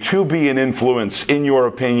you to be an influence in your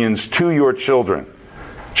opinions to your children.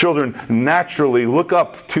 Children naturally look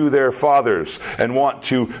up to their fathers and want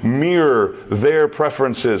to mirror their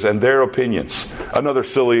preferences and their opinions. Another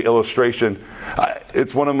silly illustration.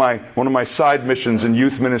 It's one of my side missions in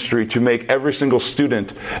youth ministry to make every single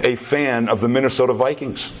student a fan of the Minnesota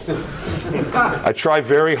Vikings. I try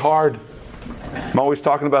very hard. I'm always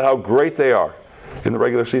talking about how great they are in the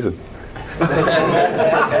regular season.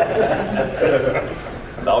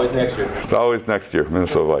 It's always next year. It's always next year,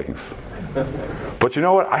 Minnesota Vikings. But you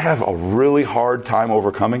know what? I have a really hard time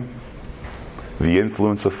overcoming the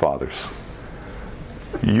influence of fathers.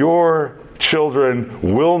 Your children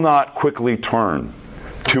will not quickly turn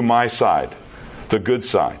to my side, the good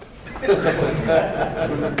side,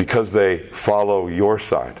 because they follow your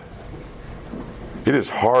side. It is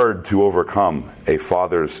hard to overcome a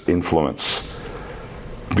father's influence.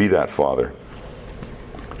 Be that father.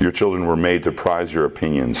 Your children were made to prize your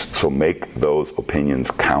opinions, so make those opinions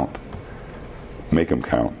count. Make them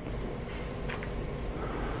count.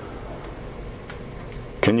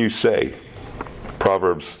 Can you say,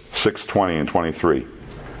 Proverbs 6:20 and 23,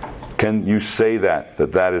 can you say that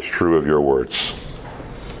is true of your words?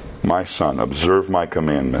 My son, observe my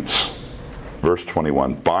commandments. Verse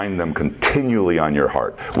 21, bind them continually on your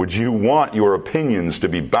heart. Would you want your opinions to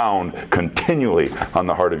be bound continually on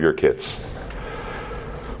the heart of your kids?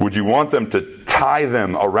 Would you want them to tie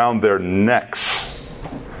them around their necks?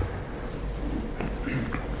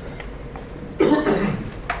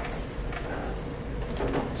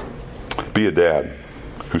 Be a dad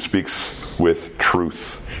who speaks with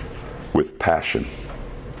truth, with passion.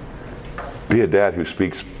 Be a dad who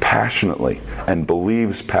speaks passionately and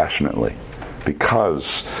believes passionately,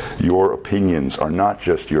 because your opinions are not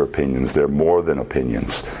just your opinions, they're more than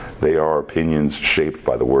opinions. They are opinions shaped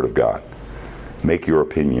by the Word of God. Make your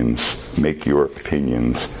opinions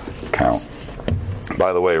count.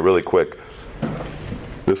 By the way, really quick,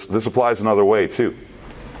 this applies another way too.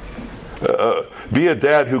 Be a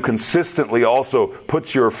dad who consistently also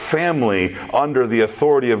puts your family under the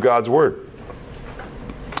authority of God's Word.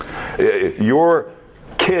 Your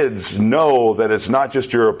kids know that it's not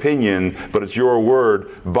just your opinion, but it's your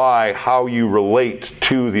word by how you relate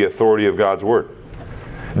to the authority of God's Word.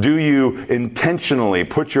 Do you intentionally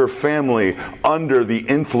put your family under the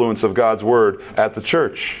influence of God's Word at the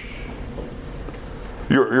church?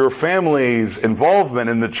 Your family's involvement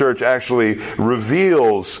in the church actually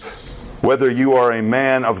reveals whether you are a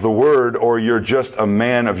man of the Word or you're just a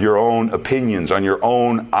man of your own opinions on your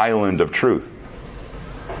own island of truth.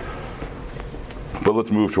 But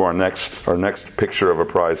let's move to our next picture of a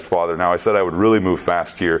prized father. Now, I said I would really move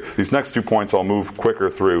fast here. These next 2 points I'll move quicker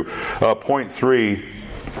through. Point 3,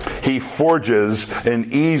 he forges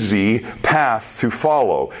an easy path to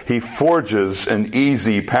follow. He forges an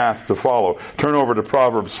easy path to follow. Turn over to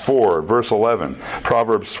Proverbs 4, verse 11.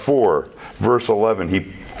 Proverbs 4, verse 11. He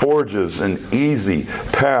forges an easy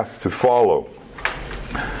path to follow.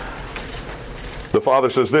 The Father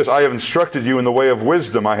says this, I have instructed you in the way of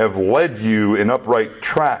wisdom. I have led you in upright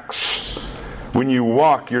tracks. When you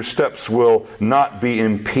walk, your steps will not be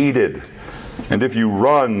impeded. And if you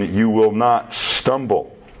run, you will not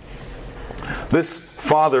stumble. This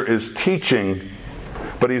Father is teaching,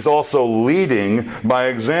 but He's also leading by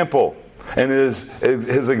example. And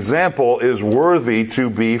his example is worthy to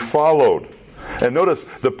be followed. And notice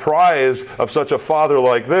the prize of such a father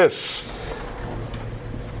like this.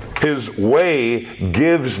 His way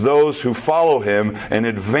gives those who follow Him an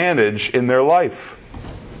advantage in their life.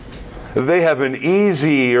 They have an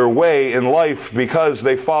easier way in life because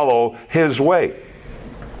they follow His way.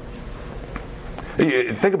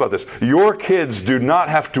 Think about this. Your kids do not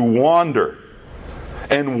have to wander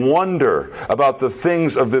and wonder about the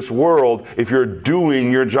things of this world if you're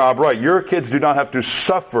doing your job right. Your kids do not have to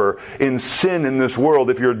suffer in sin in this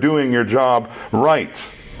world if you're doing your job right.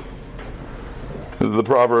 The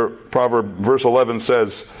proverb verse 11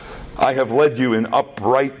 says, I have led you in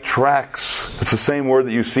upright tracks. It's the same word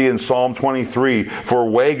that you see in Psalm 23 for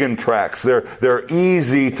wagon tracks. They're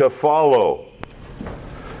easy to follow.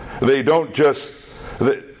 They don't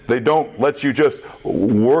let you just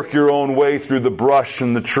work your own way through the brush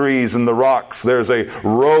and the trees and the rocks. There's a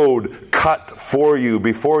road cut for you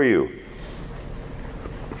before you.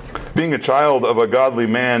 Being a child of a godly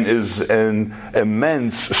man is an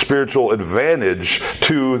immense spiritual advantage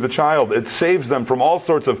to the child. It saves them from all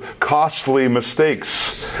sorts of costly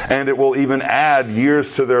mistakes, and it will even add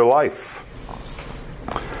years to their life.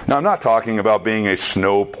 Now, I'm not talking about being a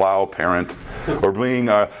snow plow parent or being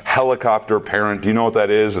a helicopter parent. Do you know what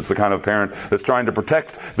that is? It's the kind of parent that's trying to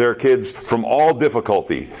protect their kids from all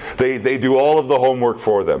difficulty. They do all of the homework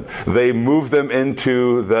for them. They move them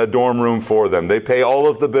into the dorm room for them. They pay all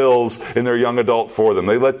of the bills in their young adult for them.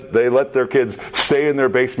 They let their kids stay in their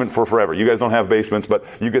basement for forever. You guys don't have basements, but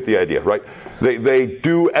you get the idea, right? They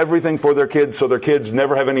do everything for their kids so their kids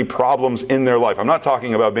never have any problems in their life. I'm not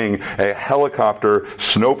talking about being a helicopter,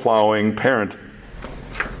 snow plowing parent.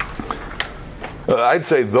 I'd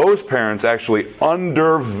say those parents actually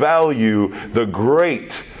undervalue the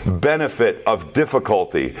great benefit of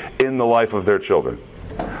difficulty in the life of their children.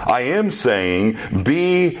 I am saying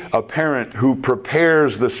be a parent who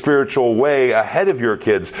prepares the spiritual way ahead of your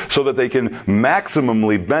kids so that they can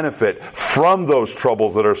maximally benefit from those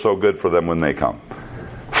troubles that are so good for them when they come.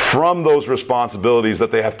 From those responsibilities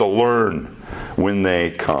that they have to learn when they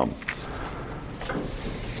come.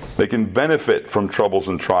 They can benefit from troubles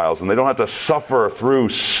and trials, and they don't have to suffer through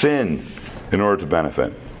sin in order to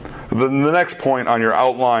benefit. The next point on your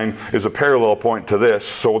outline is a parallel point to this,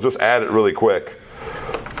 so we'll just add it really quick.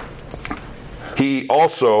 He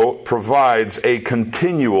also provides a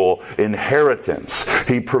continual inheritance.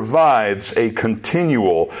 He provides a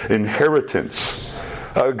continual inheritance.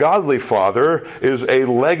 A godly father is a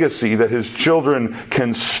legacy that his children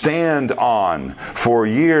can stand on for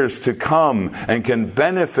years to come and can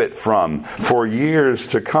benefit from for years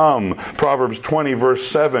to come. Proverbs 20 verse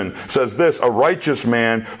 7 says this, a righteous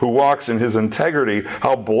man who walks in his integrity,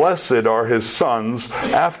 how blessed are his sons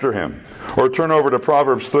after him. Or turn over to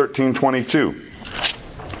Proverbs 13:22.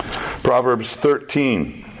 Proverbs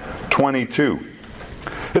 13:22.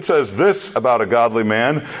 It says this about a godly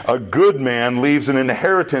man, a good man leaves an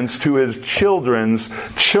inheritance to his children's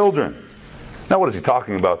children. Now what is he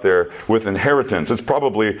talking about there with inheritance? It's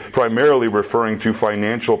probably primarily referring to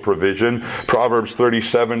financial provision. Proverbs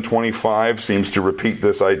 37:25 seems to repeat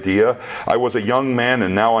this idea. I was a young man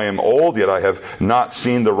and now I am old, yet I have not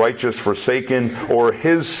seen the righteous forsaken or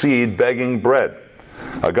his seed begging bread.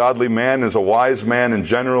 A godly man is a wise man and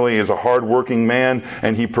generally is a hard-working man,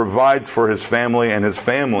 and he provides for his family, and his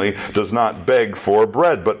family does not beg for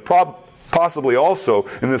bread. But possibly also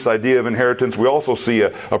in this idea of inheritance, we also see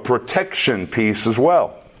a protection piece as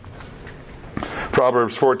well.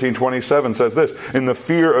 Proverbs 14:27 says this, in the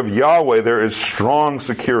fear of Yahweh there is strong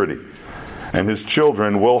security, and his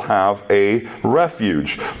children will have a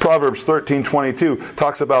refuge. Proverbs 13:22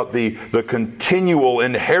 talks about the continual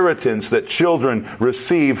inheritance that children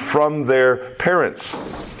receive from their parents.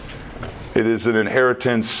 It is an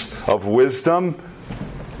inheritance of wisdom,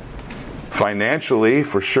 financially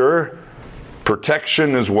for sure,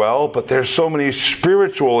 protection as well, but there's so many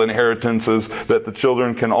spiritual inheritances that the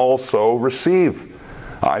children can also receive.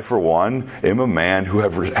 I, for one, am a man who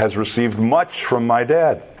has received much from my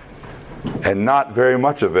dad. And not very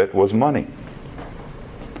much of it was money.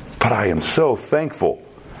 But I am so thankful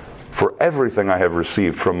for everything I have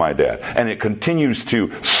received from my dad. And it continues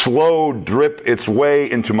to slow drip its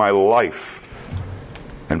way into my life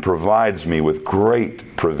and provides me with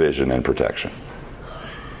great provision and protection.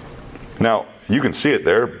 Now, You can see it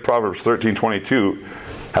there. Proverbs 13:22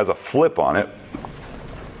 has a flip on it.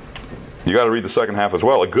 You got to read the second half as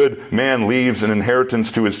well. A good man leaves an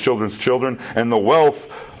inheritance to his children's children, and the wealth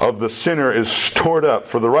of the sinner is stored up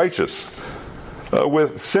for the righteous.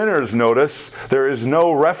 With sinners, notice, there is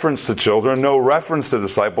no reference to children, no reference to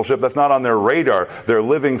discipleship. That's not on their radar. They're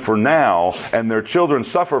living for now, and their children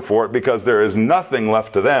suffer for it because there is nothing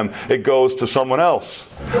left to them. It goes to someone else.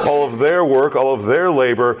 All of their work, all of their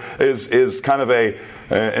labor is kind of an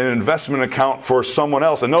investment account for someone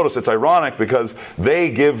else. And notice, it's ironic because they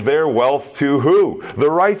give their wealth to who?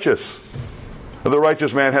 The righteous. The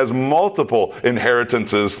righteous man has multiple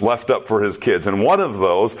inheritances left up for his kids, and one of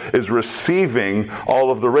those is receiving all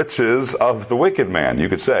of the riches of the wicked man, you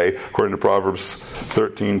could say, according to Proverbs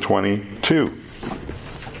 13:22.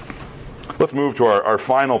 Let's move to our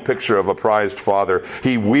final picture of a prized father.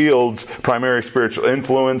 He wields primary spiritual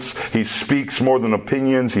influence. He speaks more than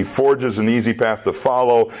opinions. He forges an easy path to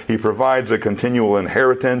follow. He provides a continual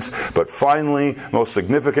inheritance. But finally, most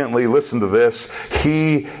significantly, listen to this.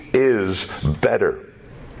 He is better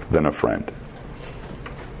than a friend.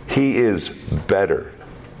 He is better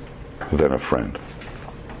than a friend.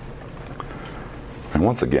 And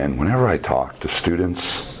once again, whenever I talk to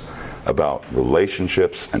students about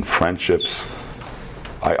relationships and friendships,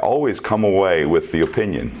 I always come away with the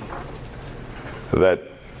opinion that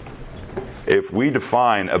if we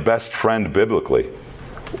define a best friend biblically,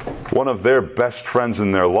 one of their best friends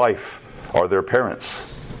in their life are their parents.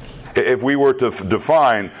 If we were to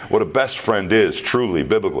define what a best friend is truly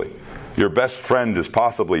biblically, your best friend is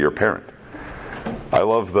possibly your parent. I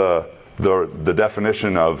love the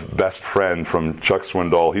definition of best friend from Chuck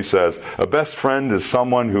Swindoll. He says, a best friend is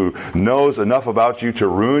someone who knows enough about you to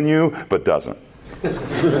ruin you, but doesn't.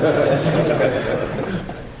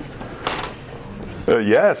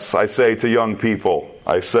 Yes, I say to young people,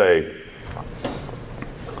 I say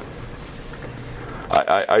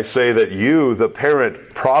that you, the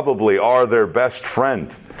parent, probably are their best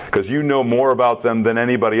friend because you know more about them than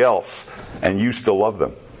anybody else, and you still love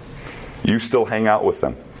them. You still hang out with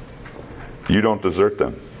them. You don't desert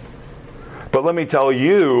them. But let me tell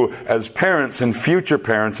you, as parents and future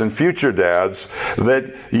dads,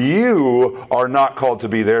 that you are not called to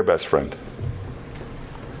be their best friend.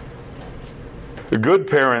 Good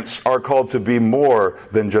parents are called to be more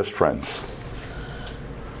than just friends.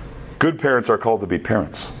 Good parents are called to be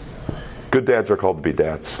parents. Good dads are called to be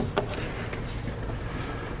dads.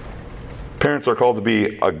 Parents are called to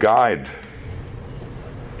be a guide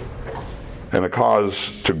and a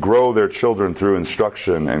cause to grow their children through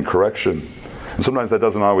instruction and correction. And sometimes that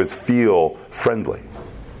doesn't always feel friendly.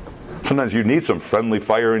 Sometimes you need some friendly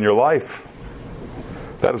fire in your life.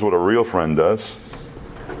 That is what a real friend does.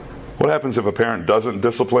 What happens if a parent doesn't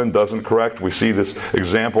discipline, doesn't correct? We see this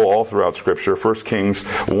example all throughout Scripture. 1 Kings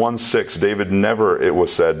 1:6, David never, it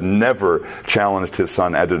was said, never challenged his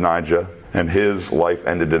son Adonijah, and his life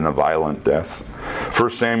ended in a violent death. 1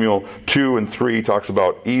 Samuel 2 and 3 talks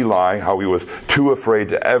about Eli, how he was too afraid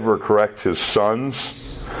to ever correct his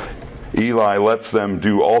sons. Eli lets them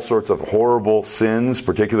do all sorts of horrible sins,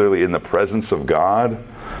 particularly in the presence of God.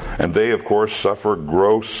 And they, of course, suffer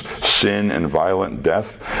gross sin and violent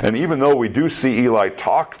death. And even though we do see Eli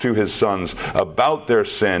talk to his sons about their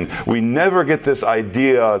sin, we never get this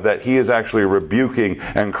idea that he is actually rebuking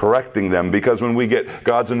and correcting them. Because when we get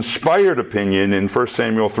God's inspired opinion in 1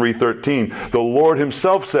 Samuel 3:13, the Lord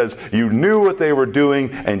himself says, you knew what they were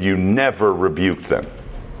doing and you never rebuked them.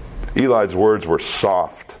 Eli's words were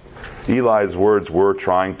soft. Eli's words were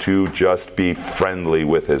trying to just be friendly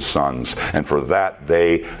with his sons. And for that,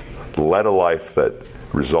 they led a life that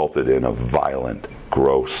resulted in a violent,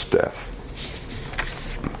 gross death.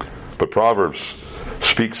 But Proverbs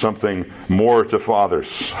speaks something more to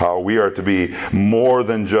fathers, how we are to be more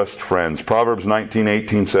than just friends. Proverbs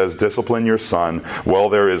 19:18 says, discipline your son while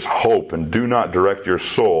there is hope, and do not direct your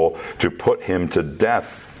soul to put him to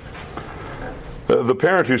death. The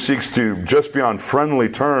parent who seeks to just be on friendly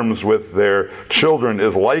terms with their children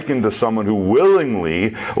is likened to someone who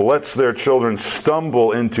willingly lets their children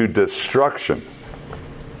stumble into destruction.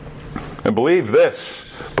 And believe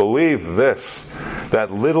this, that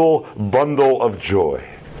little bundle of joy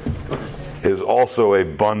is also a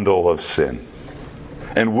bundle of sin,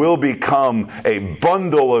 and will become a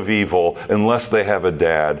bundle of evil unless they have a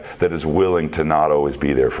dad that is willing to not always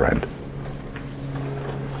be their friend.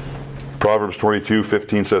 Proverbs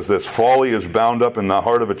 22:15 says this, folly is bound up in the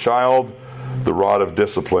heart of a child. The rod of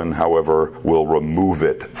discipline, however, will remove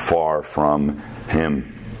it far from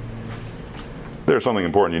him. There's something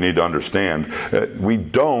important you need to understand. We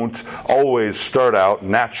don't always start out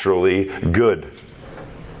naturally good.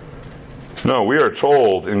 No, we are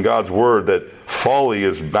told in God's Word that folly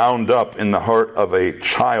is bound up in the heart of a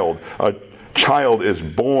child. A child is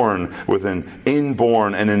born with an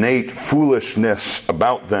inborn and innate foolishness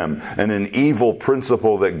about them and an evil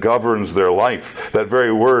principle that governs their life. That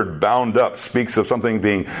very word, bound up, speaks of something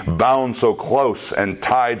being bound so close and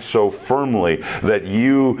tied so firmly that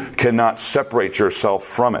you cannot separate yourself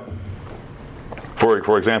from it.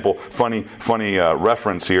 For example, funny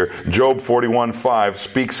reference here. Job 41:5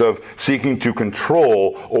 speaks of seeking to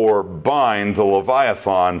control or bind the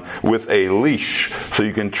Leviathan with a leash, so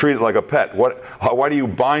you can treat it like a pet. Why do you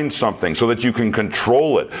bind something? So that you can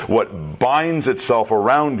control it. What binds itself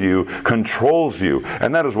around you controls you,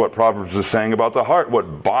 and that is what Proverbs is saying about the heart.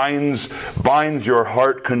 What binds your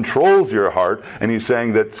heart controls your heart, and he's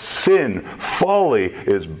saying that sin, folly,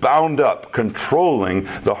 is bound up, controlling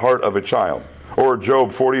the heart of a child. Or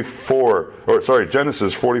Genesis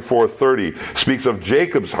 44:30 speaks of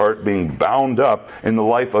Jacob's heart being bound up in the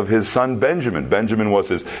life of his son Benjamin. Benjamin was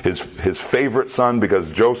his favorite son because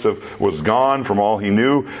Joseph was gone from all he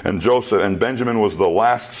knew, and Benjamin was the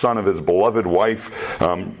last son of his beloved wife.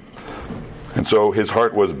 And so his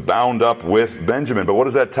heart was bound up with Benjamin. But what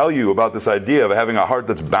does that tell you about this idea of having a heart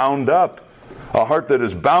that's bound up? A heart that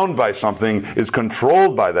is bound by something is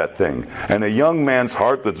controlled by that thing. And a young man's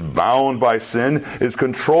heart that's bound by sin is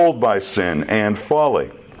controlled by sin and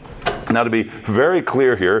folly. Now, to be very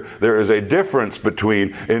clear here, there is a difference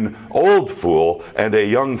between an old fool and a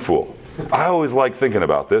young fool. I always like thinking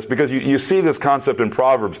about this because you see this concept in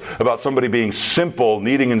Proverbs about somebody being simple,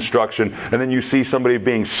 needing instruction, and then you see somebody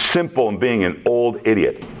being simple and being an old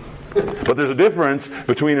idiot. But there's a difference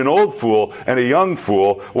between an old fool and a young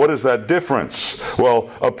fool. What is that difference? Well,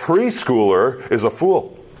 a preschooler is a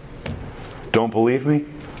fool. Don't believe me?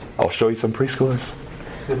 I'll show you some preschoolers.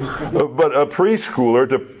 But a preschooler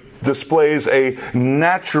displays a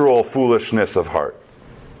natural foolishness of heart.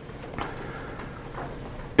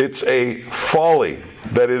 It's a folly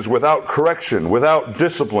that is without correction, without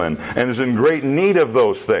discipline, and is in great need of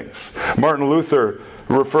those things. Martin Luther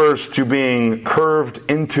refers to being curved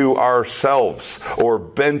into ourselves or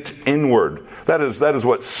bent inward. That is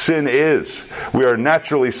what sin is. We are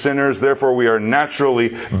naturally sinners, therefore we are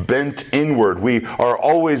naturally bent inward. We are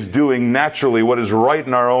always doing naturally what is right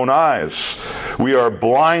in our own eyes. We are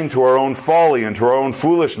blind to our own folly and to our own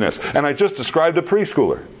foolishness. And I just described a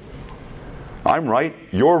preschooler. I'm right,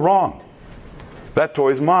 you're wrong. That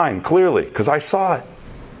toy's mine, clearly, because I saw it.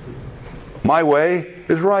 My way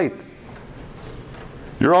is right.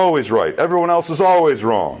 You're always right. Everyone else is always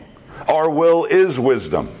wrong. Our will is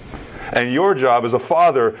wisdom. And your job as a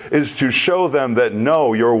father is to show them that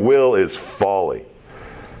no, your will is folly.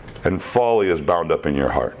 And folly is bound up in your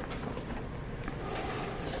heart.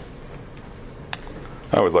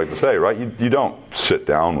 I always like to say, right? You don't sit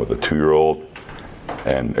down with a 2-year-old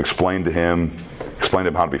and explain to him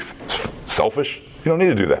how to be selfish. You don't need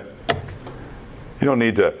to do that. You don't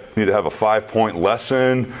need to have a 5-point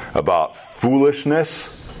lesson about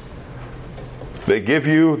foolishness. They give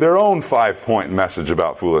you their own 5-point message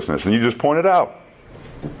about foolishness, and you just point it out.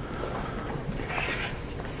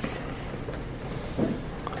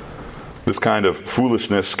 This kind of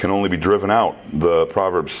foolishness can only be driven out, the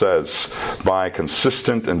proverb says, by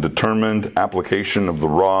consistent and determined application of the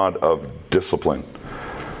rod of discipline.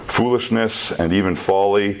 Foolishness and even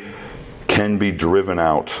folly can be driven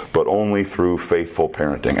out, but only through faithful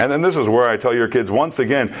parenting. And then this is where I tell your kids once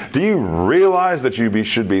again, do you realize that you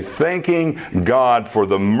should be thanking God for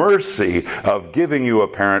the mercy of giving you a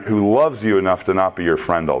parent who loves you enough to not be your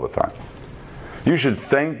friend all the time? You should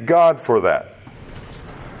thank God for that.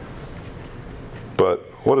 But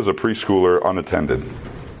what is a preschooler unattended?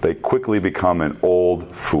 They quickly become an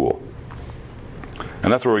old fool.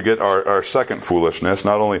 And that's where we get our second foolishness.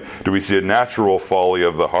 Not only do we see a natural folly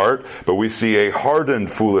of the heart, but we see a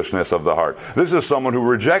hardened foolishness of the heart. This is someone who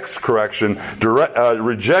rejects correction,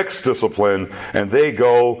 rejects discipline, and they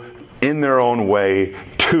go in their own way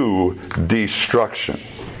to destruction.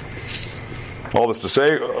 All this to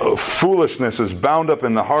say, foolishness is bound up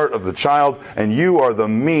in the heart of the child, and you are the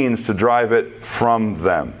means to drive it from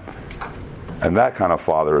them. And that kind of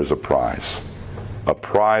father is a prize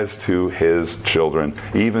to his children,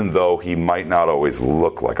 even though he might not always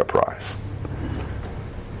look like a prize.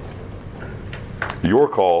 Your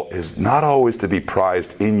call is not always to be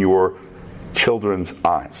prized in your children's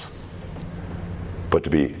eyes, but to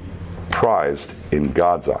be prized in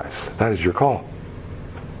God's eyes. That is your call.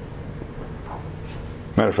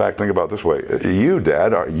 Matter of fact, think about it this way. You,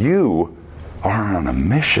 Dad, you are on a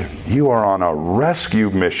mission. You are on a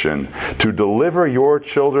rescue mission to deliver your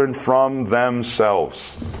children from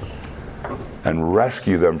themselves. and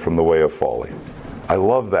rescue them from the way of folly. I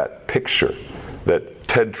love that picture that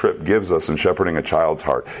Ted Tripp gives us in Shepherding a Child's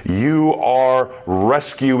Heart. You are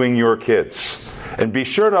rescuing your kids. And be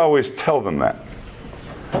sure to always tell them that.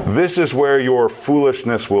 This is where your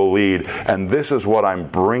foolishness will lead, and this is what I'm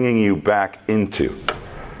bringing you back into.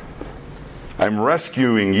 I'm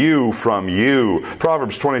rescuing you from you.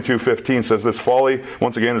 Proverbs 22:15 says this, folly,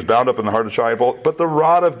 once again, is bound up in the heart of the child, but the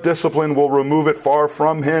rod of discipline will remove it far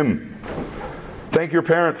from him. Thank your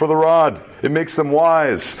parent for the rod. It makes them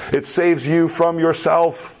wise. It saves you from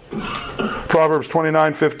yourself. Proverbs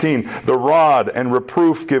 29:15, the rod and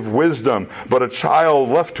reproof give wisdom, but a child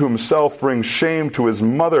left to himself brings shame to his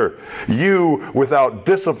mother. You without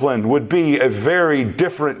discipline would be a very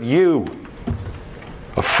different you.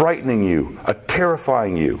 A frightening you, a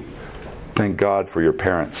terrifying you. Thank God for your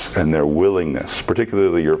parents and their willingness,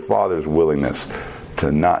 particularly your father's willingness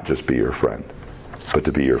to not just be your friend, but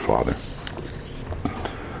to be your father.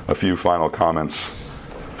 A few final comments.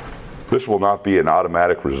 This will not be an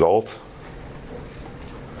automatic result.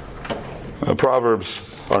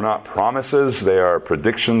 Proverbs are not promises, they are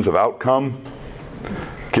predictions of outcome.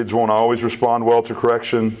 Kids won't always respond well to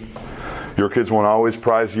correction. Your kids won't always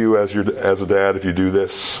prize you as a dad if you do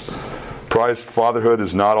this. Prized fatherhood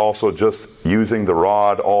is not also just using the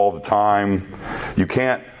rod all the time. You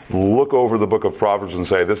can't look over the book of Proverbs and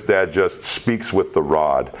say, this dad just speaks with the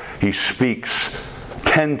rod. He speaks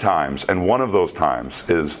 10 times, and one of those times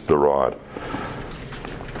is the rod.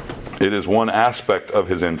 It is one aspect of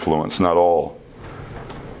his influence, not all.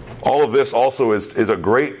 All of this also is a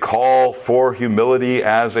great call for humility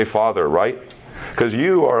as a father, right? Because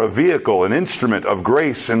you are a vehicle, an instrument of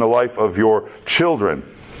grace in the life of your children.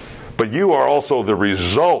 But you are also the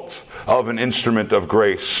result of an instrument of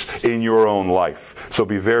grace in your own life. So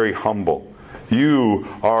be very humble. You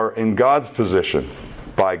are in God's position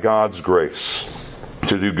by God's grace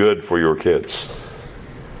to do good for your kids.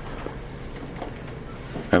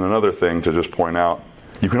 And another thing to just point out,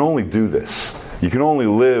 you can only do this. You can only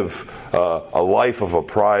live a life of a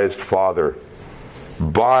prized father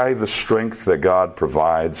by the strength that God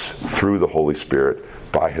provides through the Holy Spirit,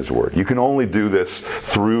 by His Word. You can only do this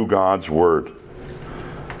through God's Word.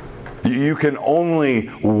 You can only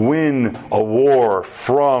win a war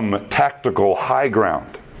from tactical high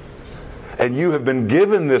ground. And you have been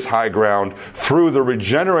given this high ground through the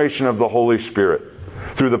regeneration of the Holy Spirit.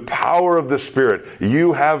 Through the power of the Spirit,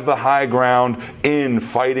 you have the high ground in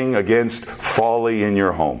fighting against folly in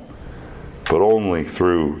your home. But only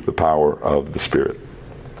through the power of the Spirit.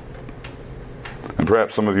 And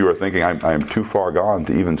perhaps some of you are thinking, I am too far gone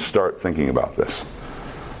to even start thinking about this.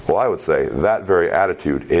 Well, I would say that very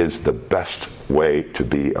attitude is the best way to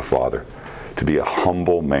be a father. To be a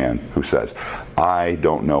humble man who says, I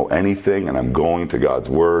don't know anything, and I'm going to God's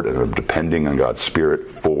Word, and I'm depending on God's Spirit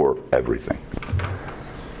for everything.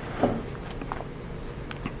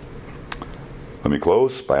 Let me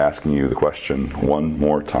close by asking you the question one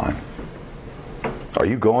more time. Are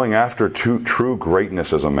you going after true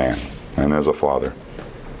greatness as a man and as a father?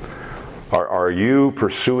 Are you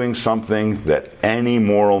pursuing something that any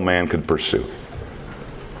moral man could pursue?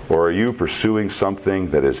 Or are you pursuing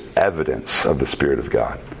something that is evidence of the Spirit of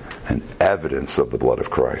God and evidence of the blood of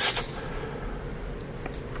Christ?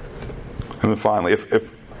 And then finally,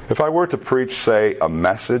 if I were to preach, say, a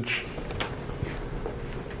message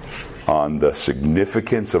on the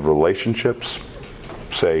significance of relationships,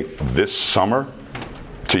 say, this summer,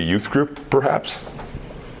 to youth group, perhaps,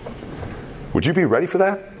 would you be ready for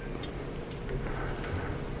that?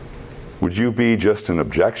 Would you be just an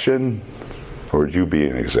objection, or would you be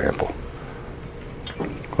an example?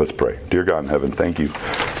 Let's pray. Dear God in heaven, thank you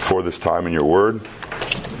for this time in your word.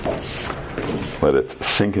 Let it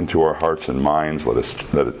sink into our hearts and minds. Let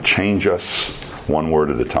it change us one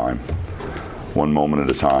word at a time, one moment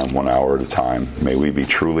at a time, 1 hour at a time. May we be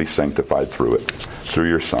truly sanctified through it, through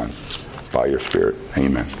your Son, by your Spirit.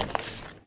 Amen.